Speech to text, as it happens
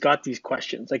got these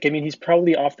questions. Like, I mean, he's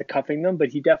probably off the cuffing them, but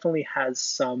he definitely has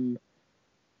some,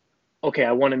 okay,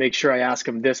 I want to make sure I ask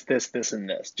him this, this, this, and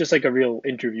this, just like a real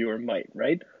interviewer might,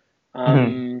 right? Mhm.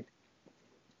 Um,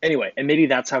 anyway, and maybe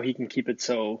that's how he can keep it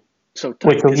so Wait,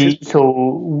 tight. Because his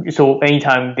so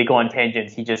anytime they go on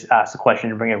tangents, he just asks a question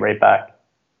to bring it right back.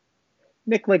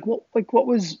 Nick, like what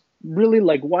was really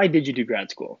like? Why did you do grad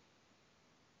school?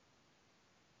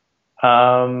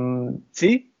 Um,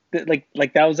 See,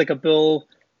 like that was like a Bill,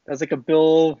 that was like a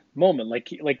Bill moment. Like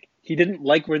he didn't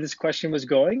like where this question was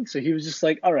going, so he was just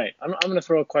like, all right, I'm gonna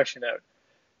throw a question out.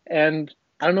 And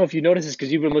I don't know if you noticed this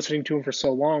because you've been listening to him for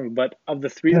so long, but of the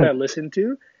three that I listened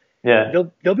to, yeah.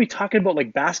 they'll be talking about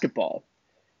like basketball,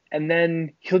 and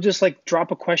then he'll just like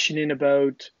drop a question in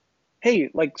about, hey,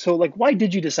 like so like why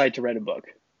did you decide to write a book?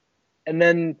 And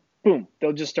then boom,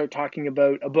 they'll just start talking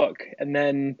about a book, and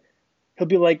then he'll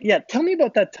be like, yeah, tell me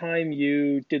about that time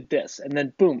you did this, and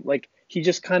then boom, like he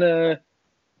just kind of,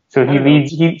 So I he don't know,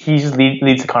 leads he just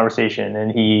leads the conversation,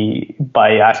 and he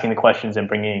by asking the questions and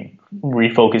bringing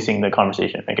refocusing the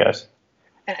conversation, I guess.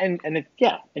 and it,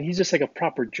 yeah, and he's just like a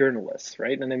proper journalist,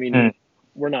 right? And I mean, Hmm.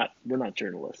 we're not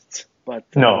journalists, but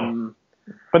No,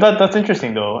 but that's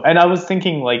interesting though. And I was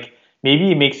thinking like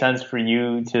maybe it makes sense for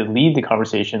you to lead the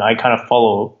conversation. I kind of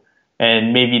follow,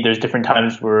 and maybe there's different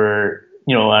times where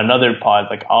another pod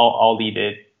like I'll lead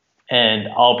it, and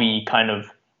I'll be kind of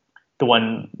the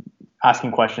one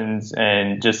asking questions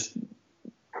and just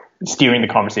steering the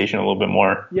conversation a little bit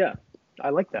more. yeah, I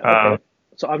like that. Um, Okay,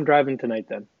 so I'm driving tonight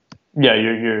then. yeah,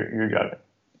 you're got it.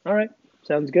 All right,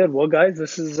 sounds good. Well, guys,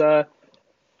 this is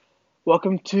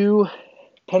welcome to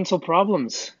Pencil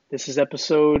Problems. This is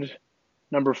episode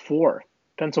number 4.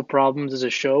 Pencil Problems is a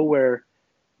show where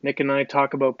Nick and I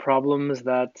talk about problems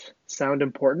that sound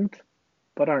important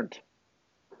but aren't.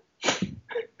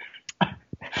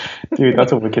 Dude,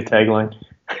 that's a wicked tagline.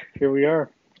 Here we are.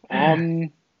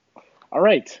 Um, all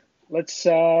right. Let's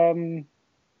so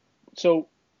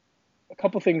a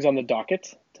couple things on the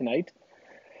docket tonight.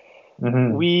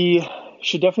 Hmm. We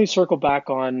should definitely circle back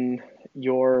on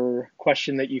your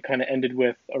question that you kind of ended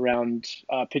with around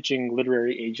pitching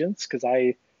literary agents, because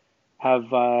I have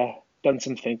done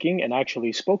some thinking and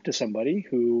actually spoke to somebody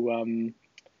who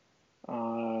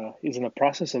is in the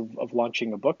process of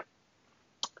launching a book,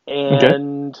 Okay.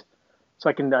 and so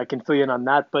I can fill you in on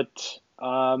that. But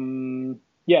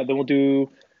yeah, then we'll do.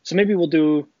 So maybe we'll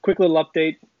do quick little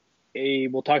update.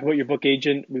 We'll talk about your book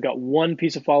agent. We've got one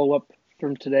piece of follow up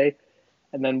from today,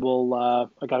 and then we'll.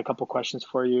 I got a couple questions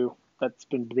for you that's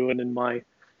been brewing in my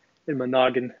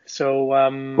noggin. So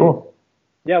Cool.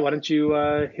 yeah, why don't you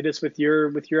hit us with your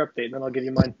update, and then I'll give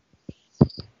you mine.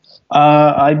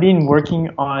 I've been working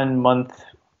on month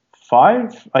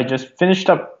 5. I just finished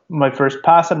up my first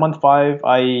pass at month 5.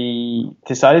 I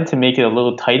decided to make it a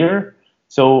little tighter.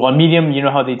 So on Medium, you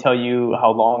know how they tell you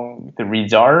how long the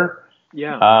reads are.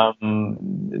 Yeah.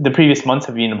 The previous months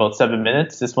have been about 7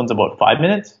 minutes. This one's about 5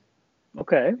 minutes.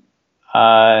 Okay.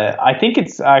 I think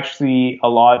it's actually a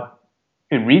lot.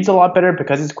 It reads a lot better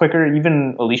because it's quicker.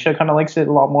 Even Alicia kind of likes it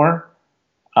a lot more.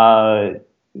 Uh,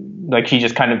 like she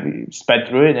just kind of sped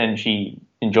through it and she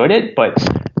enjoyed it. But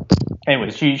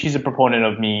anyways, she's a proponent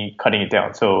of me cutting it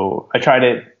down. So I tried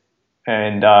it,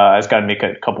 and I just got to make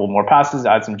a couple more passes,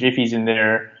 add some jiffies in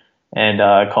there, and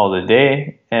call it a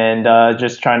day. And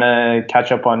just trying to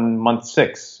catch up on month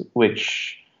 6,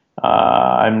 which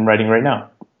I'm writing right now.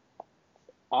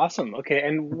 Awesome. Okay.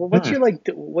 And what's Hmm. your like?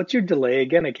 What's your delay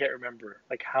again? I can't remember.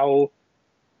 Like how?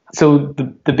 So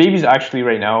the baby's actually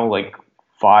right now like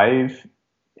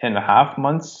 5.5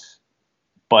 months,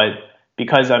 but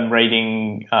because I'm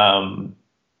writing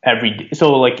every day,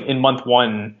 so like in month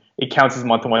 1, it counts as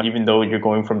month 1, even though you're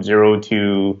going from 0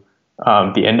 to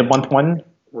the end of month 1.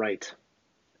 Right.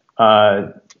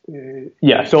 Uh,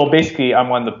 yeah, so basically,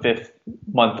 I'm on the 5th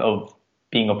month of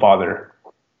being a father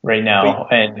right But now,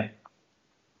 and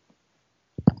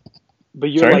but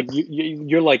you're sorry. like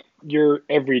you're like you're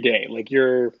every day. Like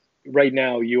you're right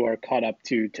now. You are caught up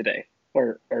to today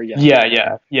or Yeah, yesterday.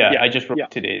 yeah, yeah. Yeah. I just Yeah.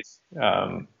 wrote today's,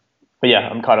 but yeah,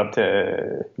 I'm caught up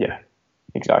to yeah,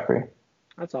 exactly.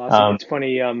 That's awesome. Um, It's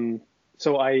funny.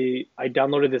 So I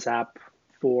downloaded this app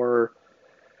for.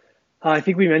 I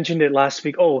think we mentioned it last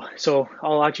week. Oh, so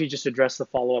I'll actually just address the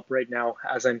follow up right now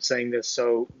as I'm saying this.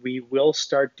 So we will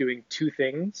start doing two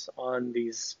things on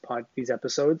these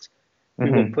episodes.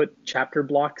 We will mhm. put chapter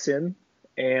blocks in,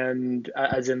 and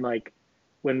as in like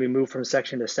when we move from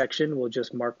section to section, we'll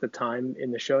just mark the time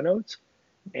in the show notes.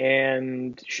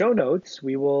 And show notes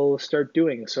we will start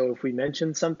doing. So if we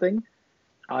mention something,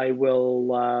 I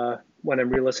will when I'm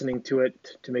re-listening to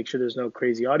it to make sure there's no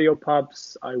crazy audio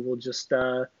pops, I will just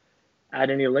add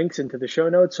any links into the show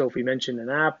notes. So if we mention an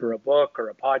app or a book or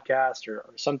a podcast or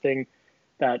something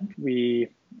that we,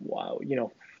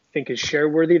 think is share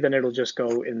worthy, then it'll just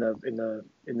go in the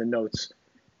notes.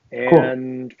 Cool.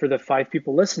 And for the 5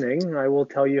 people listening, I will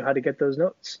tell you how to get those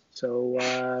notes.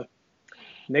 So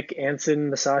Nick, Anson,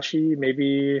 Masashi,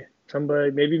 maybe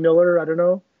somebody, maybe Miller. I don't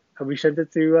know. Have we sent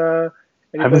it to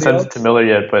I haven't anybody sent it to else? Miller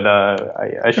yet, but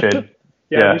I should. Yeah,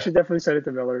 we Yeah. should definitely send it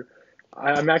to Miller.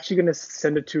 I'm actually going to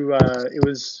send it to. It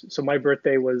was so my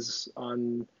birthday was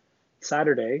on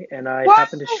Saturday, and I What?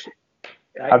 happened to.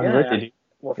 Happy Yeah, birthday, dude.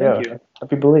 well, thank Yeah. you.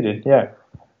 Happy belated. Yeah.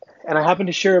 And I happened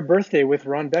to share a birthday with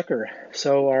Ron Becker.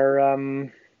 So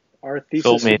our thesis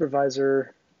Soulmate.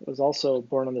 supervisor was also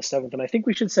born on the 7th, and I think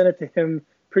we should send it to him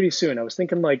pretty soon. I was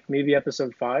thinking like maybe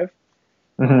episode 5,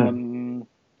 Mm-hmm. um,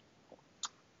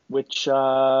 which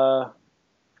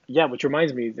yeah, which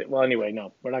reminds me that, well, anyway,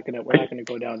 no, we're not gonna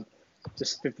go down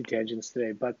just 50 tangents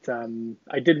today. But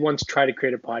I did once try to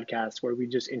create a podcast where we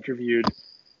just interviewed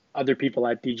other people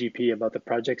at DGP about the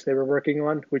projects they were working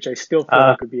on, which I still feel Uh,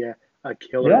 like would be a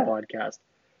killer yeah. podcast.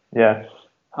 Yeah.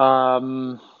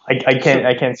 Um, I can't so,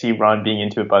 I can't see Ron being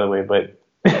into it, by the way, but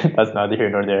that's neither here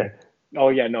nor there. oh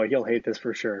yeah, no, he'll hate this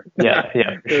for sure. Yeah.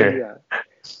 Yeah. For sure.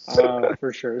 Yeah,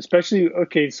 for sure. Especially,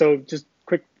 okay, so just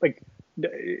quick, like,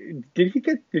 did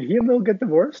he and Lil get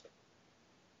divorced?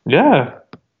 Yeah.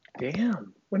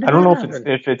 Damn, when I did don't that know happen?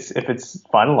 if it's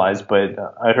finalized, but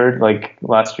I heard like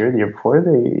last year, the year before,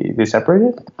 they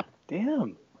separated.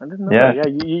 Damn, I didn't know that. Yeah.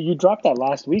 Yeah, you dropped that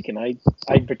last week, and I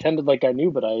pretended like I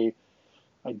knew, but I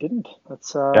didn't.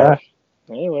 That's Yeah.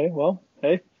 anyway. Well,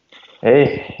 hey,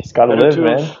 Hey, he's got to better live, to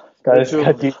man. have better to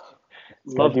have He's got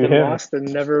to loved do and him. lost than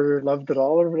never loved at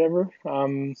all, or whatever.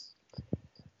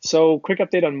 So quick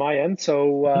update on my end.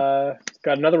 So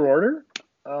got another order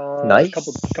a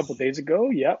couple Nice. days ago.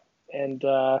 Yep, and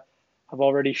I've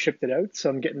already shipped it out. So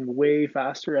I'm getting way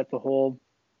faster at the whole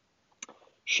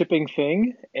shipping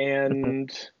thing. Mhm.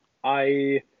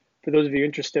 And for those of you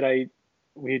interested,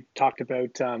 we talked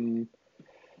about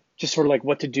just sort of like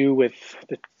what to do with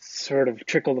the sort of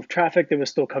trickle of traffic that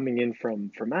was still coming in from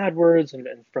AdWords and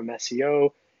from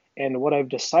SEO. And what I've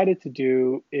decided to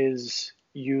do is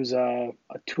use a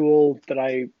tool that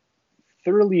I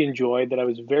thoroughly enjoyed that I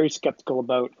was very skeptical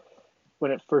about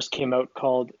when it first came out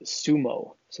called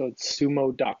Sumo. So it's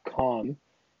sumo.com.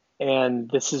 And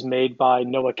this is made by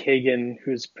Noah Kagan,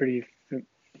 who's pretty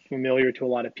familiar to a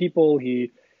lot of people.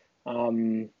 He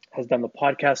has done the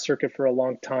podcast circuit for a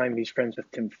long time. He's friends with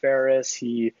Tim Ferriss.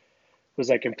 He was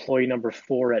like employee number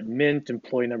 4 at Mint,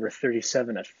 employee number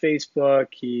 37 at Facebook.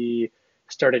 He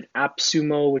started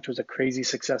AppSumo, which was a crazy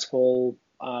successful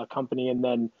company, and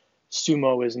then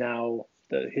Sumo is now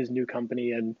his new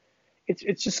company, and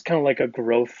it's just kind of like a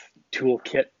growth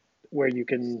toolkit where you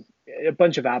can a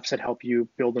bunch of apps that help you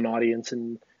build an audience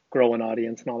and grow an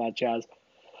audience and all that jazz.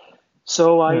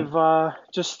 So Hmm. I've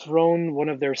just thrown one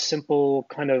of their simple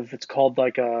kind of, it's called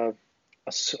like a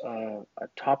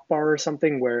top bar or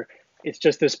something, where it's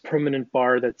just this permanent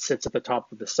bar that sits at the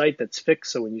top of the site that's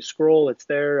fixed. So when you scroll, it's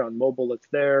there. On mobile, it's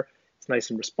there. It's nice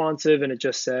and responsive. And it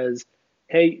just says,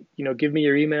 hey, give me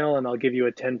your email and I'll give you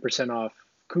a 10% off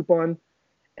coupon.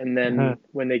 And Mhm. then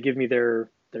when they give me their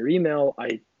email,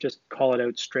 I just call it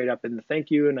out straight up in the thank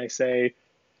you. And I say,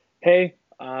 hey,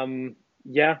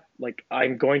 yeah, like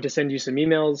I'm going to send you some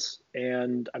emails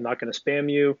and I'm not going to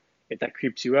spam you. If that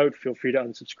creeps you out, feel free to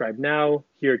unsubscribe now.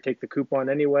 Here, take the coupon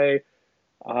anyway.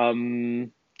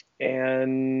 Um,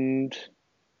 and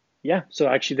yeah, so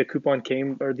actually the coupon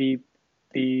came, or the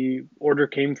order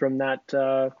came from that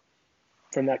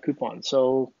coupon.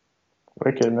 So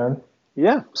Wicked, man.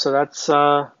 yeah, so that's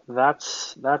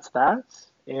that.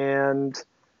 And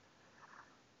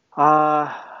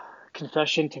uh,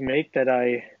 confession to make that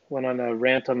I went on a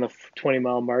rant on the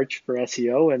 20-mile march for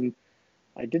SEO, and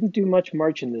I didn't do much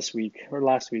marching this week or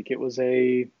last week. It was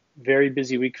a very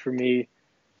busy week for me,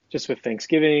 just with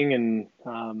Thanksgiving, and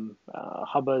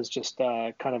Hubba is just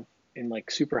kind of in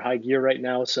like super high gear right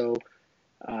now, so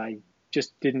I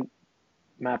just didn't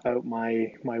map out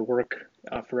my work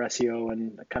for SEO,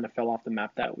 and I kind of fell off the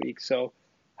map that week. So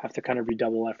I have to kind of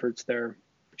redouble efforts there.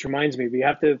 Which reminds me, we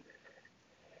have to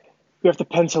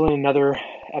pencil in another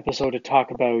episode to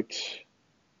talk about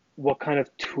what kind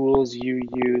of tools you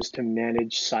use to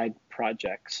manage side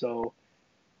projects. So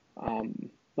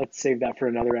let's save that for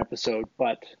another episode.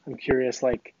 But I'm curious,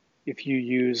 like, if you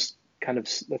use kind of,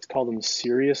 let's call them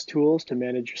serious tools to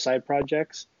manage your side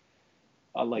projects,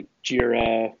 like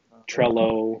Jira,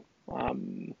 Trello.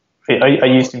 I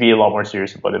used to be a lot more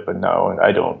serious about it, but no,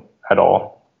 I don't at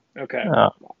all. Okay. Uh,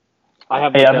 I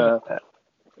have hey, like a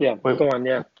yeah. wait, Go on.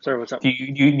 Yeah. Sorry. What's up? do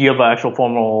you have an actual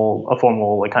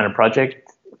formal like kind of project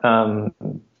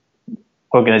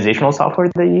organizational software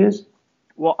that you use?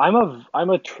 Well, I'm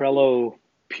a Trello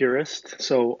purist,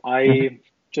 so Mhm. I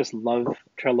just love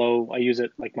Trello. I use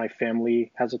it like my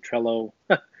family has a Trello.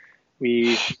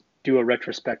 We do a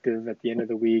retrospective at the end of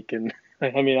the week, and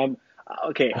I mean, I'm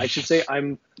okay. I should say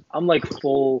I'm like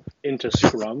full into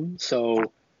Scrum.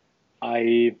 So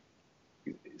I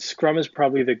Scrum is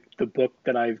probably the book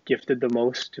that I've gifted the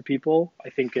most to people. I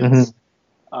think Mhm.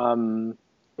 um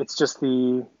it's just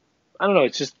the I don't know.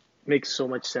 It just makes so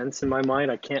much sense in my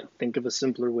mind. I can't think of a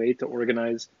simpler way to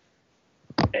organize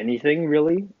anything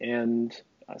really, and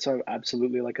so I'm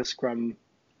absolutely like a Scrum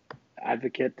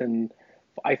advocate. And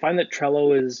I find that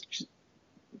Trello is,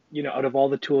 out of all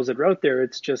the tools that are out there,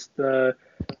 it's just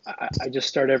I just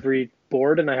start every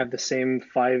board and I have the same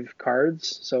five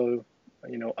cards. So,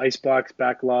 icebox,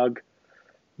 backlog,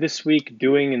 this week,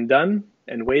 doing and done,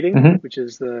 and waiting, Mhm. which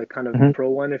is the kind of the Mhm. pro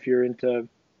one if you're into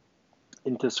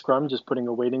Scrum, just putting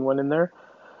a waiting one in there.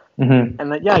 Mhm.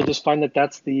 And that, yeah, I just find that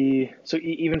that's the so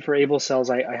even for able cells,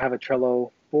 I have a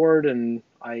Trello board, and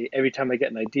I every time I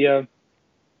get an idea,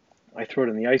 I throw it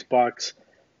in the icebox.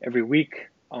 Every week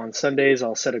on Sundays,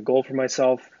 I'll set a goal for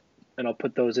myself, and I'll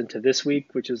put those into this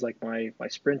week, which is like my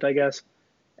sprint, I guess.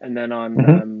 And then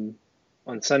Mhm.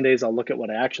 on Sundays, I'll look at what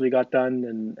I actually got done,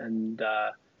 and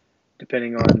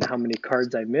depending on how many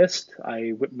cards I missed, I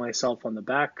whip myself on the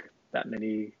back.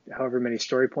 However many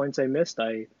story points I missed,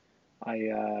 I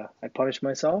punish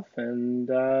myself, and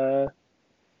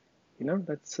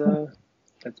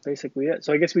that's basically it.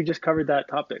 So I guess we just covered that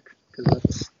topic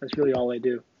because that's really all I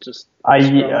do. Just I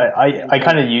Scrum and I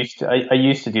kind Trello. of I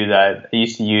used to do that. I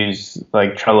used to use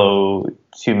like Trello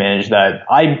to manage that.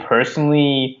 I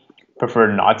personally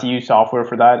prefer not to use software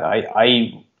for that.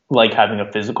 I like having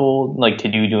a physical like to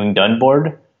do doing done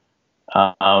board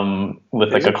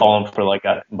with like a Physical. column for like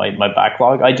my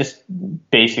backlog. I just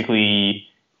basically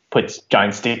put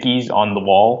giant stickies on the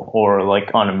wall or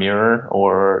like on a mirror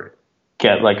or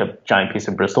get like a giant piece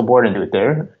of Bristol board and do it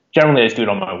there. Generally, I just do it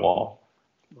on my wall.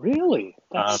 Really?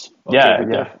 That's okay. Yeah,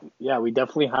 yeah. Yeah, we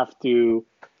definitely have to.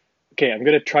 Okay, I'm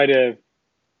gonna try to.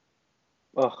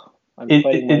 Oh, I'm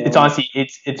fighting my It's own. honestly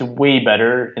it's way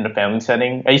better in a family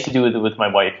setting. I used to do it with my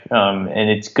wife, and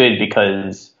it's good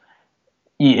because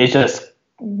it's just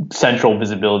central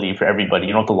visibility for everybody.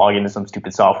 You don't have to log into some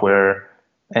stupid software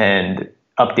and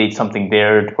update something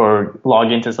there, or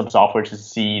log into some software to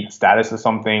see the status of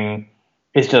something.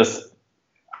 It's just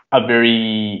a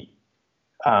very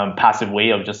passive way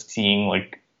of just seeing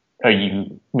like, are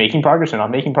you making progress or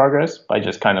not making progress by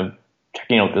just kind of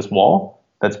checking out this wall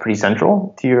that's pretty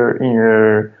central to your in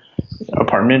your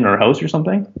apartment or house or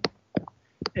something.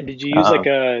 And did you use Um,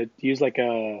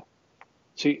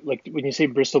 so like when you say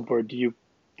Bristol board,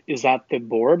 is that the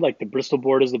board? Like the Bristol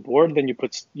board is the board, then you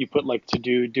put like to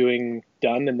do, doing,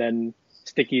 done, and then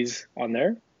stickies on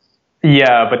there?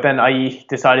 yeah, but then I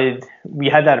decided we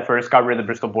had that at first, got rid of the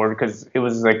Bristol board because it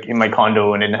was like in my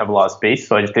condo and it didn't have a lot of space,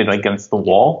 so I just did it against the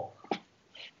wall,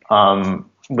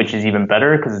 which is even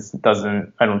better because it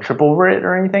doesn't I don't trip over it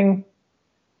or anything.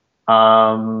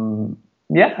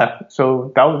 Yeah,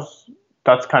 so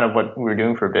that's kind of what we were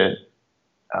doing for a bit.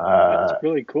 That's Uh,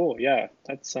 really cool. Yeah.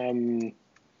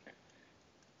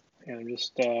 Yeah, I'm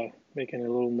just making a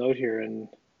little note here in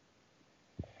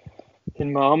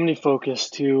my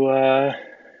OmniFocus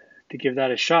to give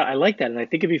that a shot. I like that, and I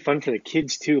think it'd be fun for the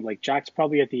kids too. Like Jack's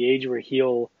probably at the age where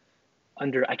he'll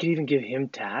under. I could even give him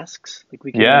tasks. Like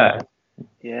we can. yeah,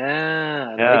 Yeah,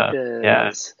 I like yeah, yeah,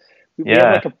 this. We have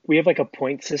yeah. like a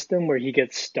point system where he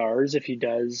gets stars if he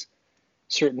does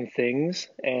certain things,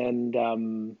 and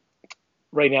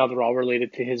right now they're all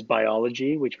related to his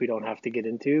biology, which we don't have to get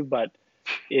into. But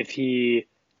if he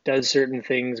does certain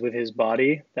things with his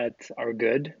body that are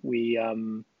good, we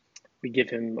give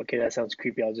him. Okay, that sounds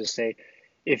creepy. I'll just say,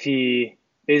 if he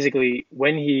basically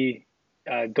when he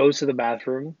goes to the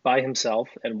bathroom by himself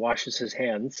and washes his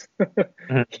hands,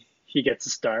 Mhm. he gets a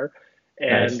star.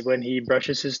 And Nice, when he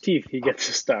brushes his teeth, he gets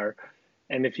a star.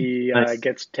 And if he nice.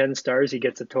 gets 10 stars, he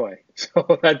gets a toy. So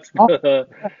Oh, that's the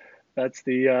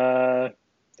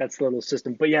that's the little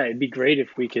system. But yeah, it'd be great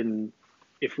if we could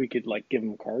like give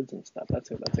him cards and stuff. That's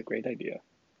a great idea.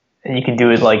 and you can do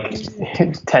it like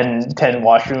 10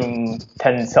 washroom,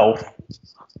 10 self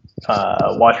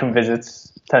washroom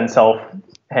visits, 10 self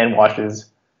hand washes,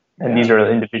 and these Yeah.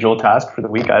 are individual tasks for the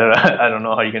week. I don't I don't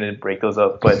know how you're gonna break those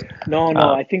up, but No, no,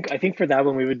 um, I think for that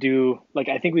one we would do like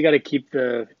I think we got to keep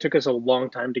it took us a long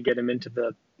time to get him into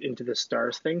the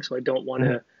stars thing, so I don't want mhm,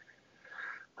 to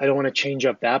I don't want to change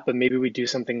up that, but maybe we do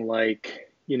something like,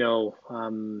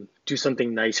 do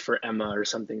something nice for Emma or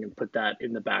something and put that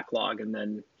in the backlog, and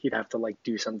then he'd have to like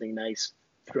do something nice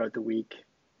throughout the week.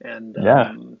 And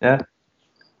Yeah, yeah.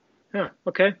 yeah,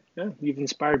 okay, yeah, you've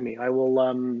inspired me. I will.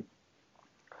 I'm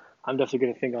definitely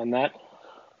going to think on that.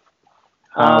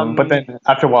 But Um, then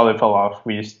after a while it fell off.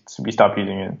 We stopped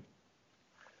using it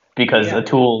because a yeah,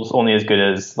 tool's only as good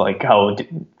as like how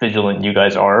vigilant you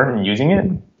guys are in using it.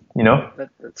 You know.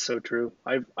 that's so true.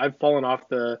 I've fallen off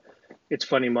the. It's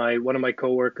funny. My one of my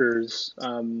coworkers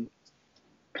kind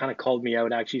of called me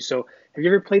out actually. So have you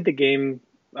ever played the game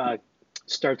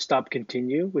Start Stop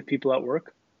Continue with people at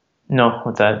work? No,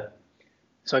 what's that?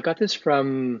 So I got this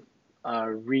from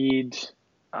Reed,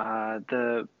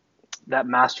 the that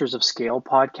Masters of Scale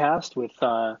podcast with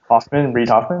Hoffman, Reed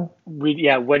Hoffman. Reed.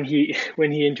 Yeah, when he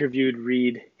when he interviewed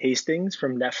Reed Hastings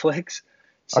from Netflix.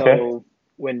 Okay. So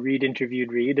when Reed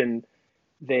interviewed Reed, and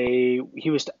he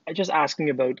was just asking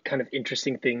about kind of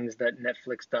interesting things that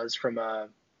Netflix does from a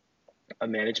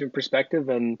management perspective,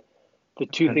 and the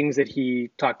two Mm-hmm. things that he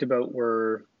talked about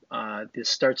were the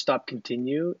start, stop,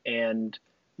 continue, and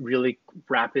really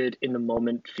rapid in the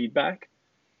moment feedback.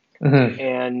 Mm-hmm.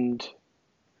 And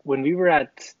when we were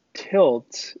at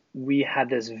Tilt, we had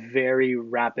this very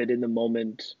rapid in the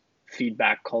moment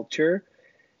feedback culture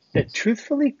that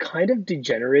truthfully kind of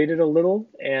degenerated a little.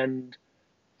 And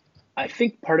I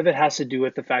think part of it has to do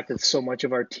with the fact that so much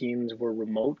of our teams were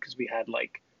remote because we had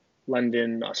like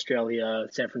London, Australia,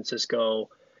 San Francisco.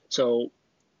 So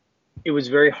it was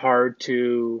very hard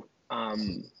to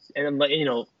and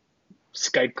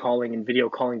Skype calling and video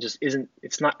calling just isn't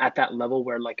it's not at that level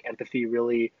where like empathy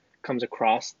really comes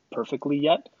across perfectly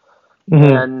yet.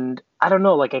 Mm-hmm. And I don't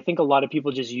know, like I think a lot of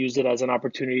people just used it as an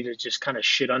opportunity to just kind of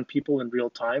shit on people in real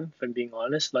time, if I'm being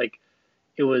honest. Like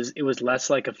it was less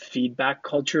like a feedback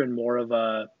culture and more of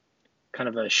a kind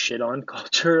of a shit on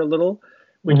culture a little,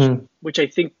 which Mm-hmm. which I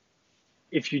think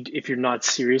if you're not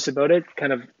serious about it,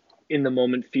 kind of in the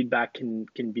moment feedback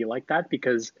can be like that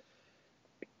because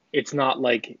it's not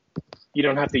like you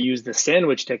don't have to use the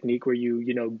sandwich technique where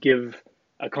you give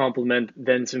a compliment,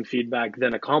 then some feedback,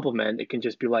 then a compliment. It can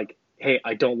just be like, hey,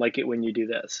 I don't like it when you do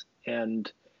this. And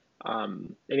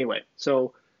anyway,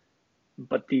 so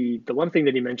but the one thing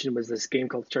that he mentioned was this game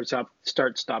called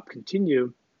Start Stop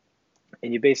Continue,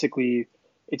 and you basically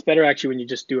it's better actually when you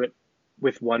just do it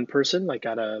with one person, like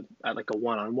at like a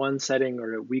one-on-one setting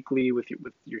or a weekly with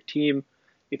your team,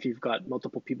 if you've got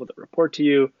multiple people that report to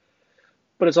you.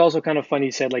 But it's also kind of funny,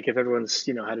 he said, like if everyone's,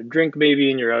 had a drink maybe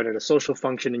and you're out at a social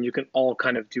function and you can all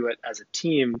kind of do it as a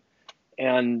team.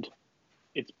 And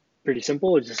it's pretty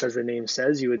simple. It just as the name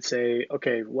says, you would say,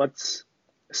 okay, what's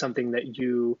something that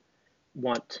you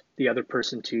want the other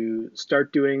person to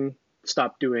start doing,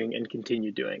 stop doing, and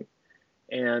continue doing?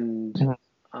 And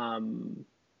um,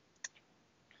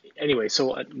 anyway,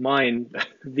 so at mine,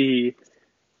 the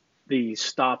the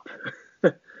stop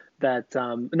that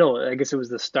no, I guess it was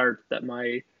the start that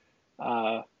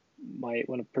uh, my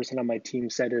one person on my team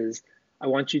said is, I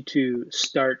want you to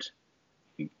start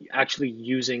actually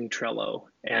using Trello.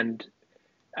 And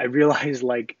I realized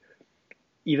like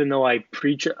even though I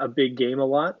preach a big game a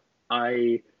lot,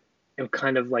 I am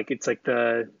kind of like it's like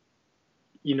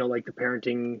like the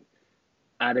parenting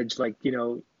adage, like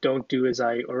don't do as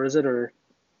I or is it or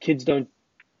kids don't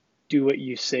do what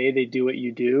you say, they do what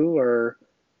you do, or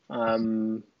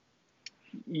um,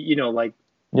 like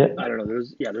Yeah. I don't know.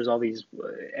 There's all these,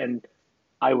 and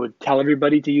I would tell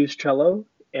everybody to use Trello,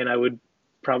 and I would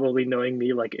probably, knowing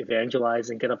me, like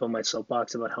evangelize and get up on my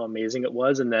soapbox about how amazing it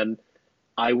was, and then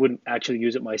I wouldn't actually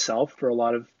use it myself for a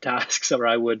lot of tasks, or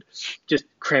I would just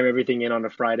cram everything in on a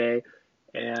Friday.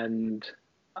 And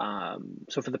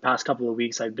so for the past couple of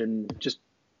weeks, I've been just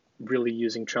really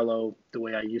using Trello the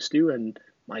way I used to, and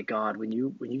my God, when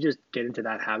you just get into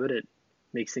that habit, it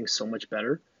makes things so much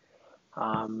better.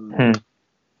 Um, Hmm.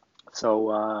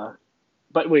 so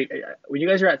but wait, when you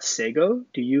guys are at Sego,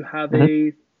 do you have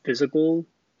Mhm. a physical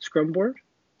Scrum board?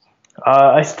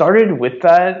 I started with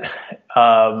that,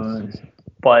 um,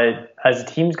 but as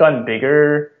the team's gotten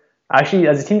bigger, actually,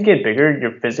 as the teams get bigger,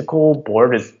 your physical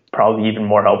board is probably even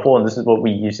more helpful. And this is what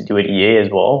we used to do at EA as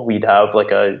well. We'd have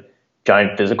like a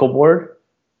giant physical board,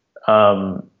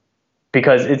 um,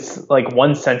 because it's like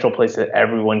one central place that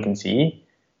everyone can see,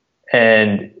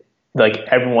 and like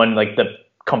everyone, like the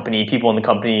company, people in the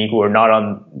company who are not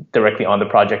on directly on the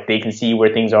project, they can see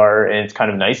where things are, and it's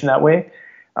kind of nice in that way.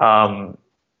 Um,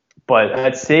 but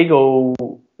at Sego,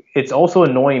 it's also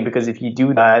annoying because if you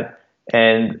do that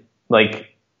and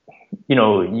like you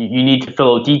need to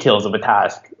fill out details of a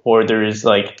task, or there's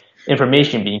like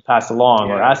information being passed along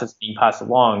or Yeah. assets being passed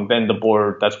along, then the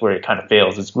board, that's where it kind of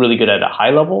fails. It's really good at a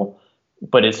high level,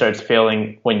 but it starts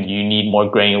failing when you need more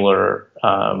granular,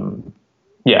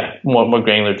 more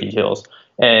granular details.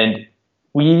 And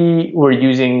we were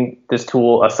using this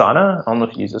tool Asana. I don't know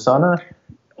if you use Asana.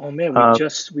 Oh man, Um,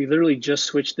 we literally just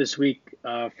switched this week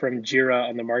from Jira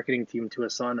on the marketing team to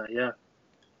Asana. Yeah.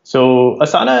 so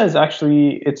Asana is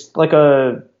actually, it's like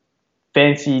a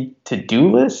fancy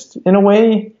to-do list in a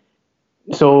way.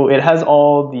 So it has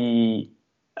all the,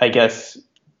 I guess,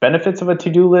 benefits of a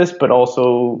to-do list, but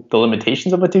also the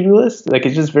limitations of a to-do list. Like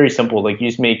it's just very simple. Like you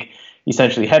just make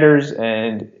essentially headers,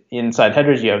 and inside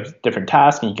headers you have different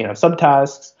tasks, and you can have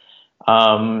subtasks.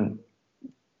 Um,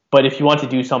 but if you want to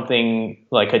do something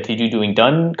like a to-do doing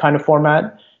done kind of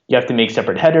format, you have to make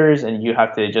separate headers, and you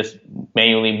have to just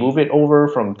manually move it over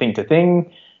from thing to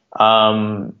thing.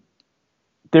 Um,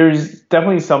 there's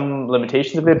definitely some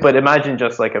limitations of it, but imagine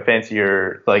just like a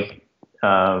fancier like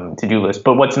to-do list.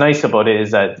 But what's nice about it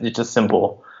is that it's just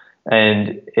simple,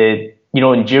 and it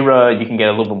in Jira you can get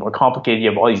a little bit more complicated. You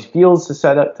have all these fields to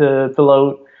set up to fill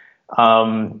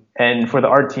out, and for the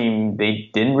art team, they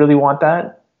didn't really want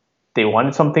that. They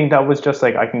wanted something that was just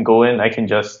like I can go in, I can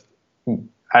just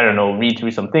I don't know read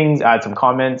through some things, add some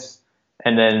comments,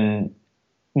 and then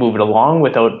move it along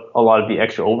without a lot of the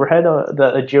extra overhead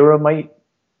that a Jira might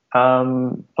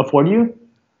afford you.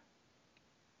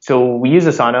 So we use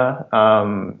Asana,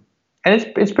 and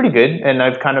it's pretty good. And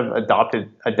I've kind of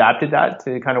adapted that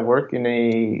to kind of work in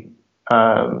a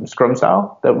Scrum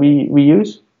style that we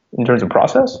use in terms of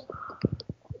process.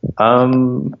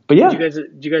 But Did yeah,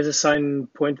 you guys assign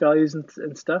point values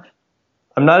and stuff?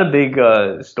 I'm not a big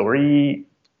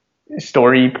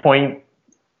story point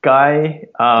guy.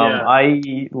 Yeah.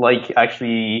 I like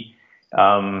actually.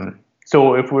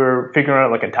 So if we're figuring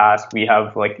out like a task, we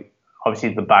have like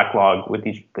obviously the backlog with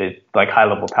these like high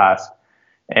level tasks,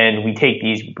 and we take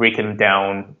these, break them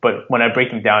down. But when I break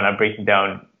them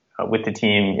down, with the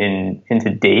team into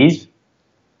days.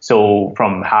 So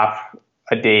from half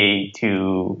a day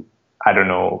to I don't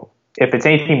know if it's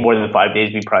anything more than 5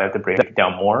 days, we probably have to break it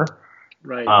down more.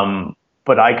 Right. Um,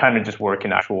 but I kind of just work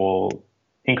in actual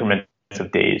increments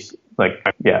of days. Like,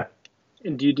 yeah.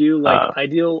 And do you do like Uh,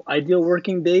 ideal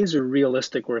working days or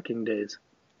realistic working days?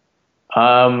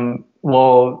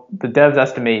 well, the devs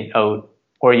estimate out,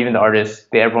 or even the artists,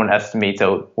 everyone estimates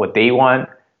out what they want,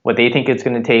 what they think it's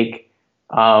going to take.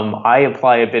 I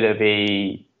apply a bit of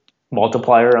a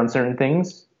multiplier on certain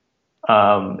things.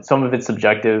 Some of it's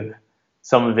subjective.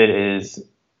 Some of it is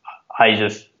I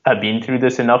just have been through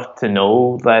this enough to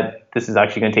know that this is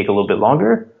actually going to take a little bit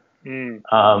longer.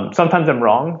 Mm, Sometimes I'm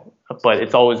wrong, but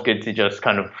it's always good to just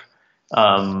kind of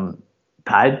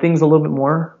pad things a little bit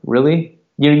more. Really,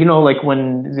 like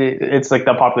when it's like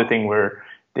that popular thing where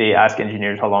they ask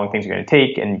engineers how long things are going to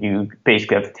take, and you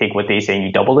basically have to take what they say and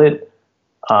you double it.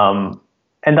 Um,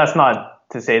 and that's not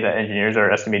to say that engineers are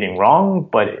estimating wrong,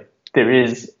 but there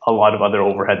is a lot of other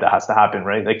overhead that has to happen,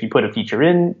 right? Like you put a feature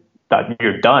in, that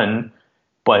you're done,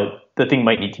 but the thing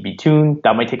might need to be tuned.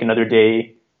 That might take another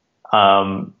day.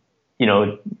 Um,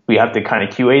 we have to kind of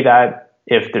QA that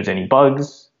if there's any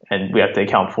bugs, and we have to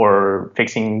account for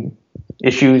fixing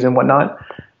issues and whatnot.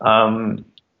 Um,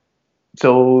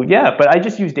 so yeah, but I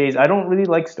just use days. I don't really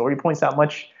like story points that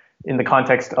much in the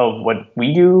context of what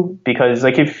we do, because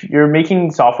like if you're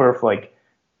making software for like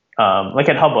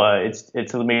at Hubba, it's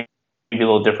maybe a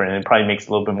little different, and it probably makes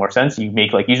a little bit more sense. You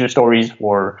make like user stories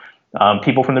for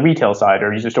people from the retail side,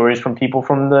 or user stories from people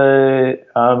from the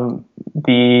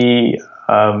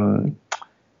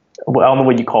well, I don't know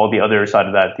what you call the other side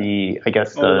of that. I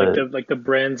guess oh, like the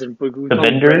brands and we the call them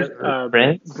vendors or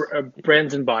brands.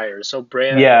 brands and buyers. So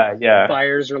Yeah, yeah,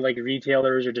 buyers are like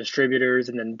retailers or distributors,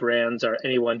 and then brands are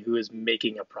anyone who is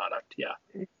making a product. Yeah.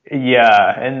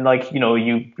 yeah, and like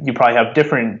you probably have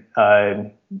different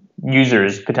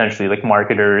users potentially, like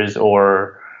marketers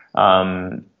or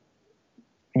um,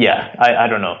 yeah, I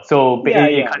don't know. So Yeah,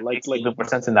 it yeah. kind of makes a little bit more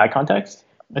sense in that context,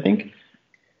 I think.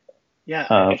 Yeah,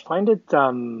 Uh, I find it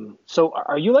so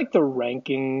are you like the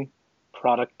ranking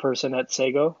product person at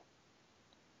Sego?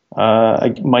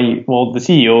 the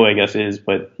CEO I guess is,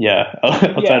 but yeah,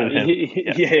 outside Yeah, of him,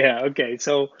 yeah, yeah. Okay.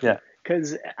 So, yeah.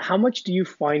 because how much do you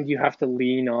find you have to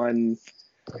lean on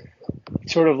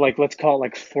sort of like let's call it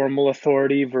like formal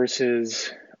authority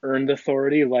versus earned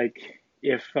authority? Like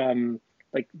if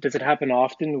like does it happen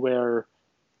often where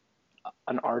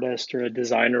an artist or a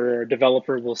designer or a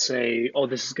developer will say, "Oh,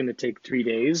 this is going to take 3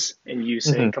 days," and you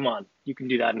say, hmm "Come on, you can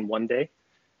do that in 1 day."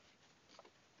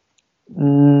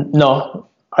 No,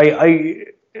 I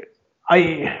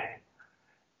I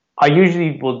I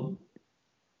usually will.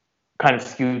 kind of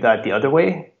skew that the other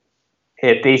way.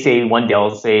 If they say one day,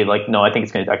 I'll say like, no, I think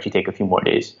it's going to actually take a few more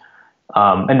days,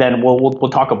 and then we'll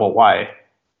talk about why.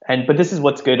 And but this is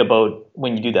what's good about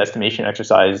when you do the estimation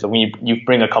exercise. When you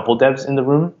bring a couple devs in the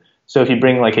room. So if you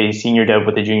bring like a senior dev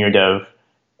with a junior dev,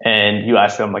 and you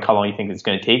ask them like how long you think it's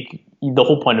going to take, the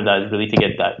whole point of that is really to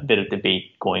get that bit of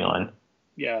debate going on.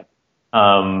 Yeah.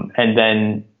 And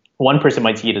then one person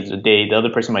might see it as a day, the other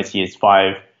person might see it as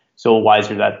 5. So why is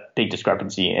there that big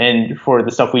discrepancy? And for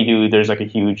the stuff we do, there's like a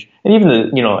huge, and even the,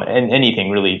 and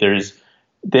anything really, there's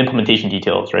the implementation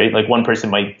details, right? Like one person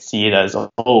might see it as, oh,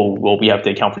 well, we have to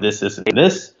account for this, this, and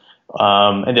this.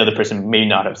 And the other person may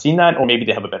not have seen that, or maybe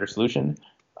they have a better solution.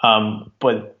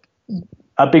 But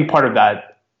a big part of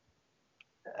that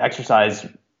exercise,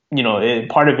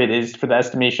 part of it is for the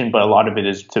estimation, but a lot of it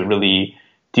is to really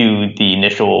do the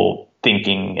initial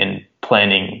thinking and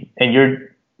planning. And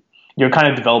you're kind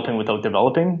of developing without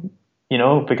developing,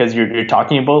 because you're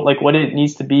talking about like what it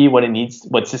needs to be,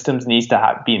 what systems needs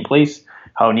to be in place,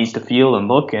 how it needs to feel and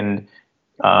look. And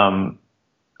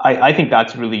I think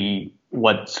that's really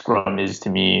what Scrum is to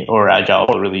me, or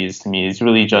Agile really is to me, is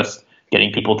really just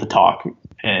getting people to talk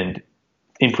and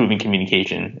improving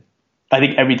communication. I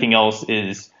think everything else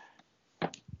is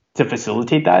to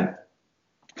facilitate that.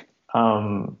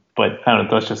 But I don't know,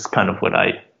 that's just kind of what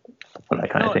I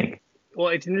kind of think. Well,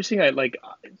 it's interesting.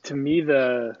 To me,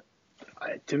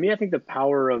 I think the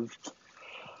power of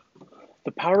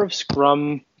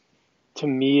Scrum to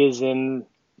me is in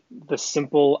the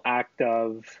simple act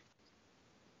of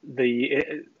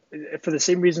for the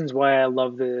same reasons why I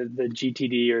love the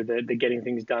GTD or the getting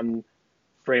things done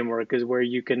framework, is where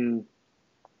you can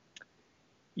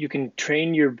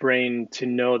train your brain to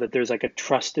know that there's like a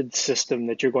trusted system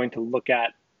that you're going to look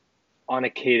at on a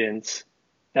cadence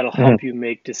that'll help you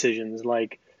make decisions.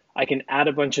 Like I can add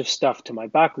a bunch of stuff to my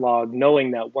backlog,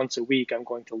 knowing that once a week I'm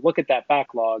going to look at that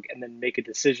backlog and then make a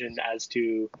decision as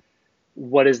to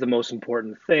what is the most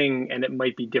important thing. And it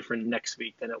might be different next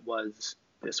week than it was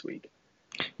this week.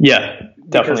 Yeah,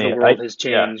 definitely. Because the world has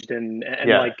changed. Yeah. And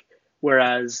like,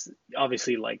 whereas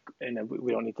obviously like, and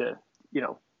we don't need to,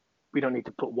 we don't need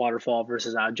to put waterfall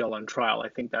versus agile on trial. I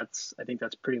think that's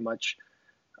pretty much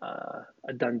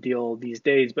a done deal these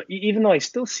days. But even though I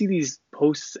still see these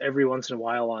posts every once in a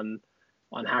while on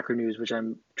Hacker News, which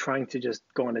I'm trying to just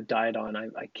go on a diet on,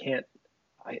 I can't.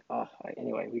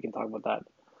 Anyway, we can talk about that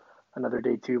another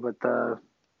day too. But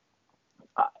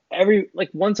every like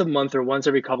once a month or once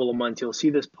every couple of months, you'll see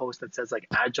this post that says like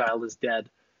agile is dead,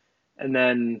 and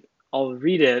then I'll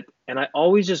read it, and I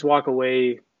always just walk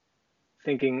away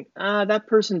thinking, that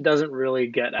person doesn't really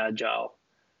get agile.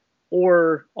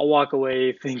 Or I'll walk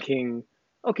away thinking,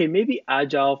 okay, maybe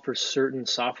agile for certain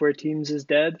software teams is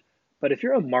dead, but if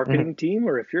you're a marketing team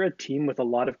or if you're a team with a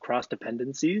lot of cross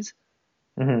dependencies,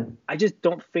 I just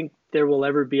don't think there will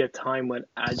ever be a time when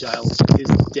agile is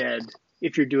dead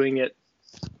if you're doing it.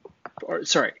 Or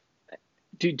sorry,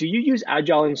 do you use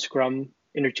agile and Scrum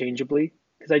interchangeably?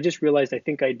 Because I just realized I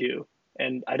think I do,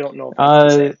 and I don't know if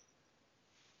it's the same.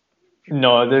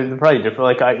 No, they're probably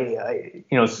different. Like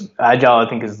Agile I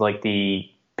think is like the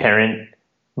parent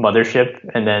mothership,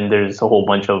 and then there's a whole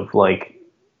bunch of like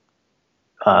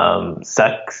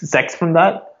sects from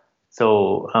that.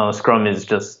 So Scrum is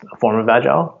just a form of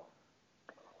Agile.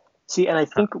 See, and I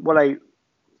think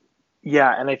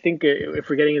and I think if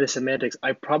we're getting into semantics,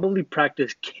 I probably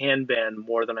practice Kanban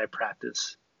more than I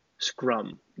practice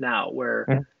Scrum now,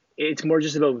 where it's more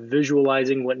just about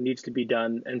visualizing what needs to be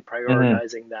done and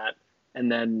prioritizing that. And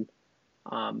then,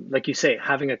 like you say,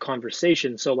 having a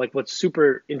conversation. So like what's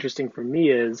super interesting for me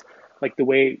is like the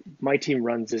way my team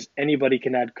runs is anybody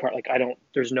can add like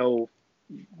there's no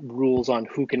rules on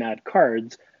who can add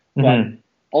cards, but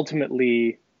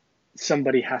ultimately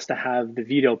somebody has to have the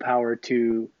veto power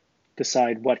to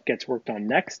decide what gets worked on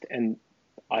next. And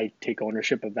I take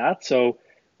ownership of that. So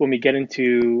when we get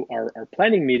into our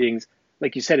planning meetings,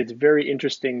 like you said, it's very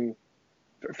interesting.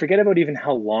 Forget about even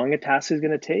how long a task is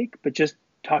going to take, but just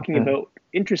talking about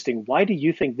interesting. Why do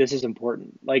you think this is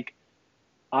important? Like,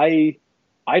 I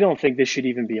don't think this should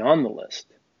even be on the list.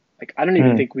 Like, I don't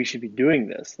even think we should be doing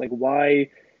this. Like, why?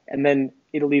 And then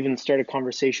it'll even start a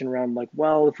conversation around like,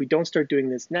 well, if we don't start doing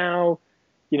this now,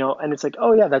 and it's like,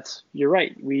 oh yeah, you're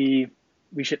right. We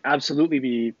should absolutely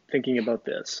be thinking about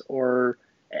this,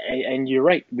 and you're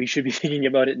right. We should be thinking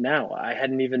about it now.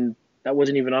 That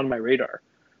wasn't even on my radar.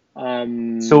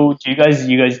 So do you guys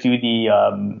do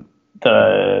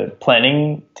the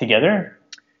planning together?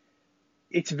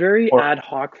 It's very ad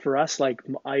hoc for us. Like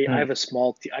I have a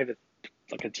small, I have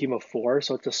a team of 4,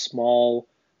 so it's a small,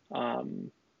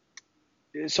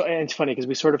 so and it's funny because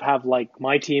we sort of have like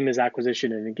my team is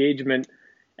acquisition and engagement,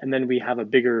 and then we have a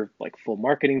bigger like full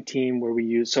marketing team where we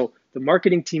use so the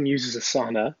marketing team uses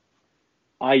Asana.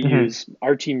 I Hmm. use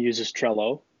our team uses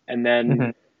Trello, and then Hmm.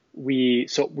 we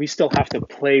still have to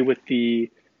play with the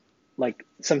like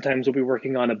sometimes we'll be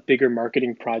working on a bigger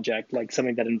marketing project, like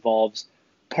something that involves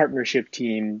partnership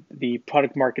team, the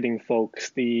product marketing folks,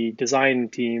 the design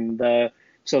team, the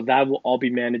so that will all be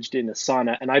managed in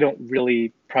Asana. And I don't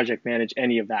really project manage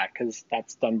any of that because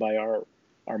that's done by our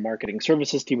marketing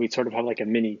services team. We sort of have like a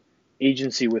mini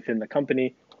agency within the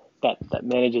company that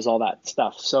manages all that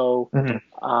stuff. So, Hmm.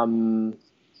 um,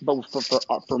 but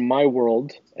for my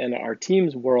world and our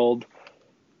team's world,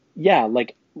 yeah,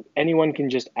 like anyone can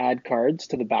just add cards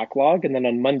to the backlog, and then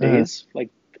on Hmm. Mondays, like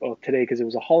oh, today because it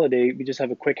was a holiday, we just have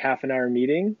a quick half an hour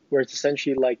meeting where it's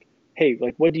essentially like, hey,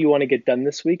 like what do you want to get done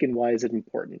this week, and why is it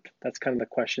important? That's kind of the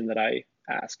question that I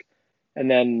ask, and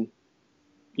then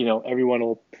everyone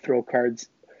will throw cards.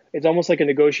 It's almost like a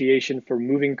negotiation for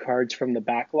moving cards from the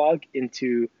backlog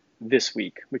into this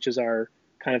week, which is our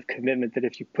kind of commitment that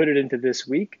if you put it into this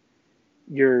week,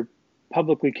 you're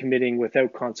publicly committing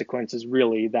without consequences,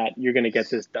 really, that you're going to get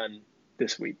this done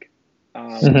this week.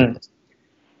 Hmm.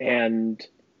 And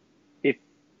if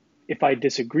if I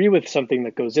disagree with something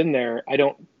that goes in there, I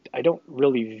don't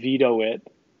really veto it,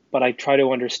 but I try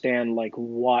to understand like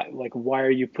why are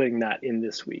you putting that in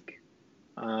this week?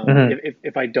 Hmm.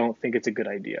 If I don't think it's a good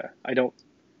idea, I don't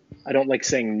like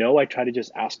saying no. I try to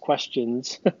just ask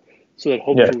questions so that Yeah.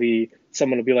 hopefully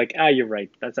someone will be like, ah, you're right.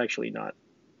 That's actually not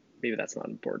maybe that's not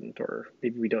important, or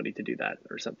maybe we don't need to do that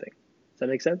or something. Does that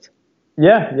make sense?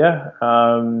 Yeah.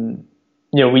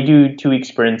 Yeah. We do 2 week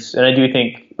sprints, and I do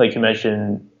think, like you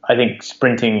mentioned, I think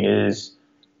sprinting is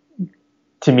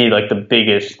to me like the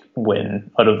biggest win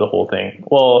out of the whole thing.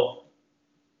 Well,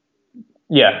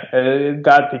 yeah,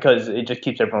 that because it just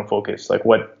keeps everyone focused, like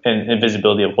what and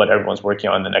visibility of what everyone's working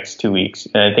on the next 2 weeks,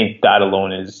 and I think that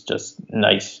alone is just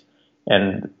nice.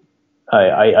 And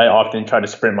I often try to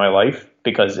sprint my life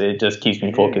because it just keeps me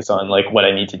Mm-hmm. focused on like what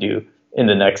I need to do in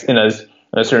the next in a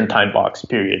certain time box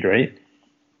period, right?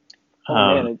 Oh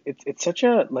man, Um, it's such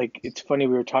a like it's funny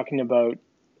we were talking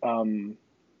um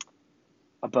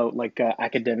about like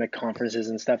academic conferences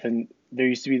and stuff, and there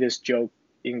used to be this joke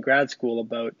in grad school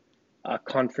about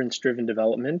conference driven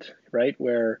development, right?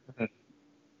 Where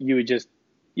you would just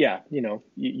yeah,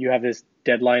 you have this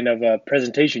deadline of a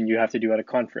presentation you have to do at a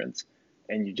conference,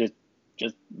 and you just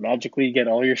magically get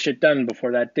all your shit done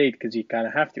before that date because you kind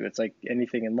of have to. It's like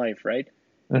anything in life, right?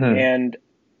 mhm. And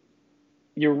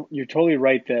you're totally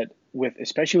right that with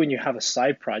especially when you have a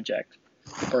side project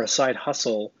or a side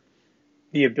hustle,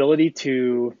 the ability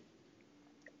to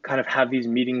kind of have these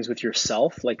meetings with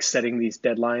yourself, like setting these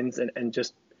deadlines and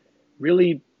just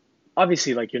really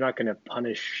obviously like you're not going to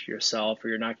punish yourself or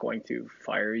you're not going to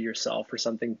fire yourself or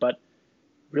something, but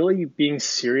really being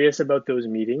serious about those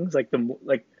meetings, like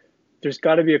there's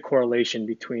got to be a correlation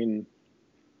between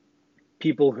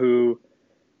people who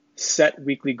set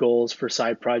weekly goals for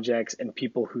side projects and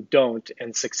people who don't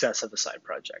and success of a side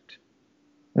project.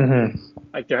 Mhm.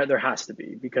 Like there has to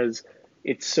be because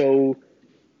it's so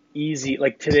easy.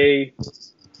 Like today,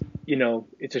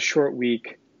 it's a short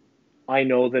week. I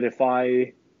know that if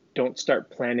I don't start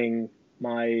planning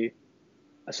my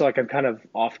so like I'm kind of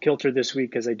off kilter this week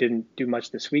because I didn't do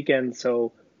much this weekend.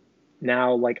 So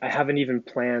now like I haven't even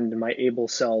planned my Able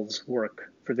Cells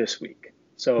work for this week.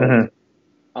 So Mhm.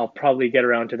 I'll probably get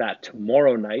around to that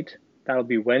tomorrow night. That'll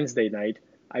be Wednesday night.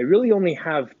 I really only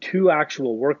have two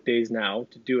actual work days now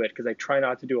to do it because I try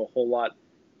not to do a whole lot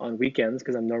on weekends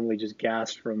because I'm normally just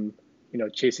gassed from,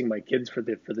 chasing my kids for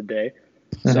the day.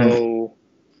 Mhm. So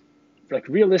like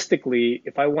realistically,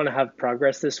 if I want to have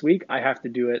progress this week, I have to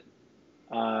do it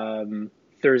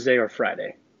Thursday or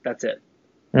Friday. That's it.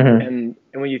 Mhm. And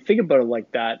when you think about it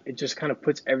like that, it just kind of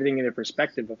puts everything into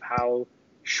perspective of how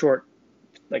short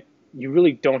like you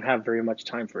really don't have very much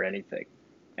time for anything.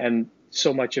 And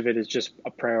so much of it is just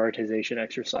a prioritization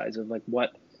exercise of like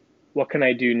what can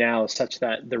I do now such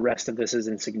that the rest of this is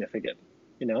insignificant,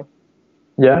 you know?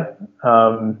 Yeah.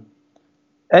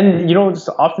 And it's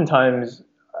oftentimes,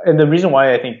 and the reason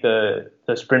why I think the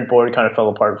sprint board kind of fell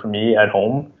apart for me at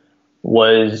home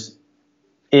was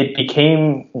it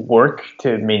became work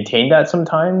to maintain that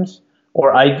sometimes.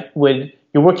 Or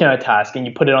you're working on a task and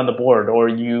you put it on the board, or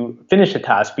you finish a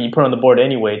task but you put it on the board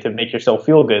anyway to make yourself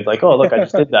feel good, like, oh look, I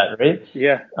just did that, right?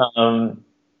 Yeah. Um,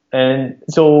 and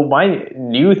so my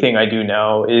new thing I do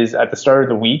now is at the start of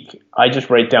the week, I just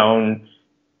write down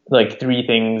like 3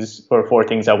 things or 4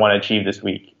 things I want to achieve this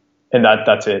week, and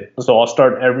that's it. So I'll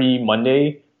start every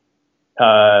Monday.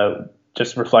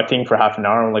 just reflecting for half an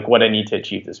hour on like what I need to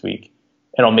achieve this week,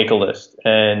 and I'll make a list,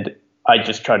 and I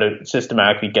just try to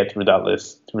systematically get through that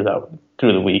list through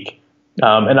the week.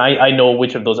 And I know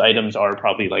which of those items are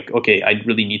probably like, okay, I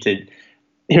really need to.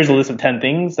 Here's a list of 10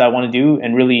 things that I want to do,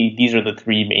 and really these are the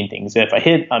three main things. If I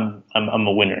hit, I'm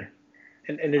a winner.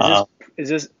 And Uh, is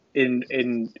this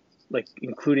in like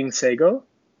including Sego?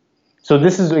 so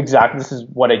this is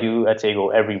what I do at Sego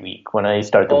every week when I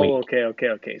start the Oh, week. okay, okay,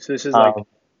 okay. So this is like Um, yeah,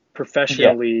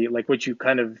 professionally, like what you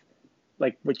kind of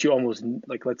like what you almost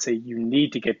like, let's say you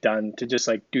need to get done to just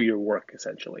like do your work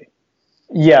essentially.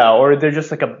 yeah, or they're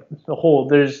just like a whole.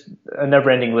 There's a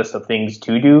never-ending list of things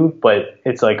to do, but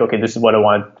it's like, okay, this is what I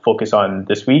want to focus on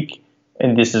this week,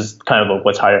 and this is kind of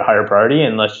what's higher priority,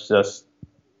 and let's just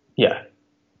yeah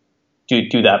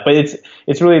do that. But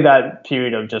it's really that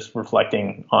period of just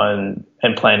reflecting on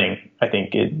and planning, I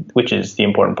think, which is the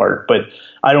important part. But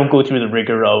I don't go through the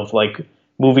rigor of like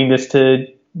moving this to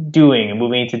doing and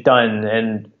moving it to done,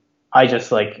 and I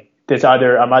just like there's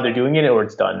either I'm either doing it or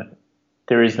it's done.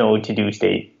 There is no to do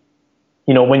state.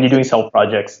 When you're doing self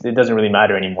projects, it doesn't really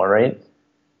matter anymore, right?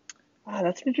 Ah,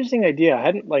 that's an interesting idea. I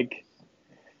hadn't like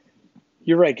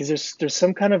you're right because there's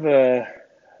some kind of a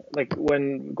like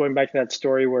when going back to that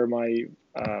story where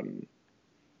um,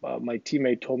 my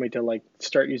teammate told me to like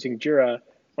start using Jira.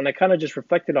 When I kind of just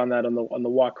reflected on that on the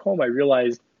walk home, I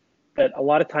realized that a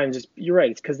lot of times you're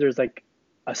right. It's because there's like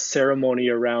a ceremony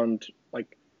around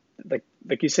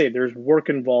like you say, there's work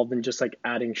involved in just like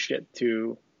adding shit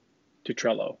to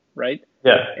Trello, right?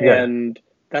 Yeah, yeah, And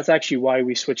that's actually why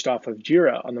we switched off of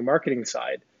Jira on the marketing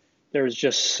side. There was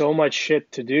just so much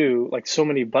shit to do, like so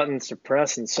many buttons to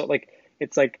press, and so like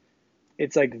it's like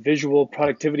it's like visual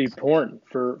productivity porn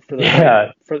for the right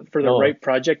yeah. for the No, right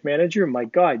project manager. My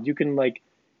God, you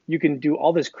can do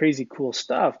all this crazy cool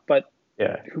stuff, but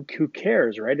yeah, who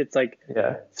cares, right? It's like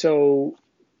yeah, so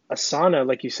Asana,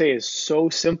 like you say, is so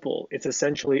simple. It's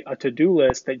essentially a to-do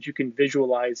list that you can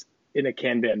visualize in a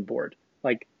Kanban board,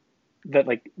 like that,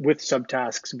 like with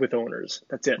subtasks with owners.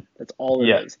 That's it. That's all it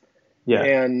yeah, is. yeah,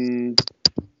 And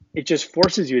it just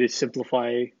forces you to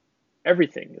simplify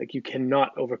everything. Like you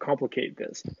cannot overcomplicate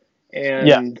this.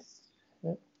 yeah. And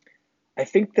I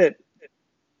think that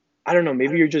I don't know,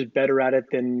 maybe you're just better at it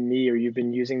than me, or you've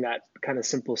been using that kind of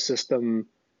simple system.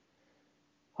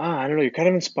 I don't know, you're kind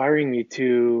of inspiring me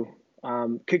to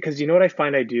because you know what I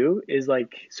find I do is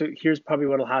like so here's probably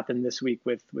what'll happen this week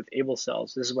with Able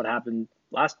Cells. This is what happened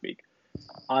last week.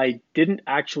 I didn't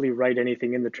actually write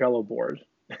anything in the Trello board,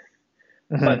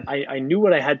 but Hmm. I knew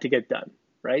what I had to get done,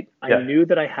 right? I Yeah, knew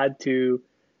that I had to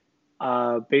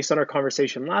based on our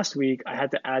conversation last week, I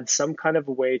had to add some kind of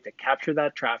a way to capture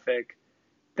that traffic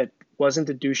that wasn't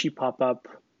a douchey pop up.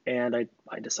 And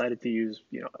I decided to use,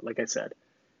 like I said.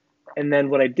 And then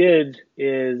what I did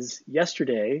is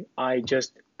yesterday, I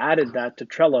just added that to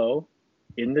Trello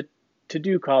in the to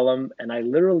do column. And I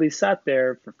literally sat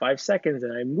there for 5 seconds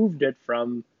and I moved it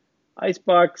from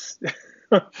Icebox,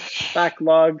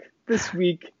 backlog, this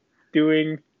week,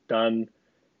 doing, done.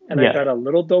 And I yeah. got a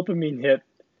little dopamine hit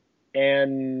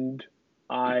and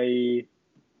I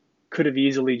could have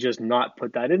easily just not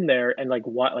put that in there. And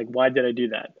why did I do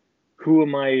that? Who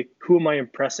am I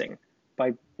impressing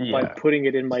by Yeah. putting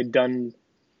it in my done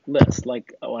list?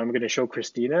 Like, oh, I'm gonna show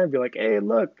Christina and be like, hey,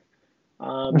 look.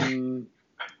 Um,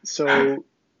 so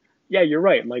yeah, you're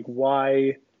right. Like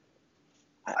why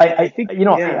I think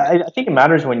yeah. I think it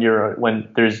matters when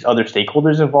there's other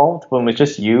stakeholders involved. When it's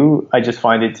just you, I just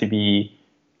find it to be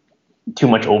too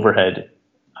much overhead.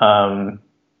 Um,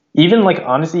 Even like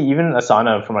honestly, even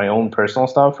Asana for my own personal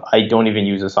stuff, I don't even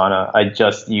use Asana. I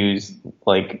just use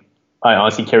like I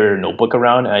honestly carry a notebook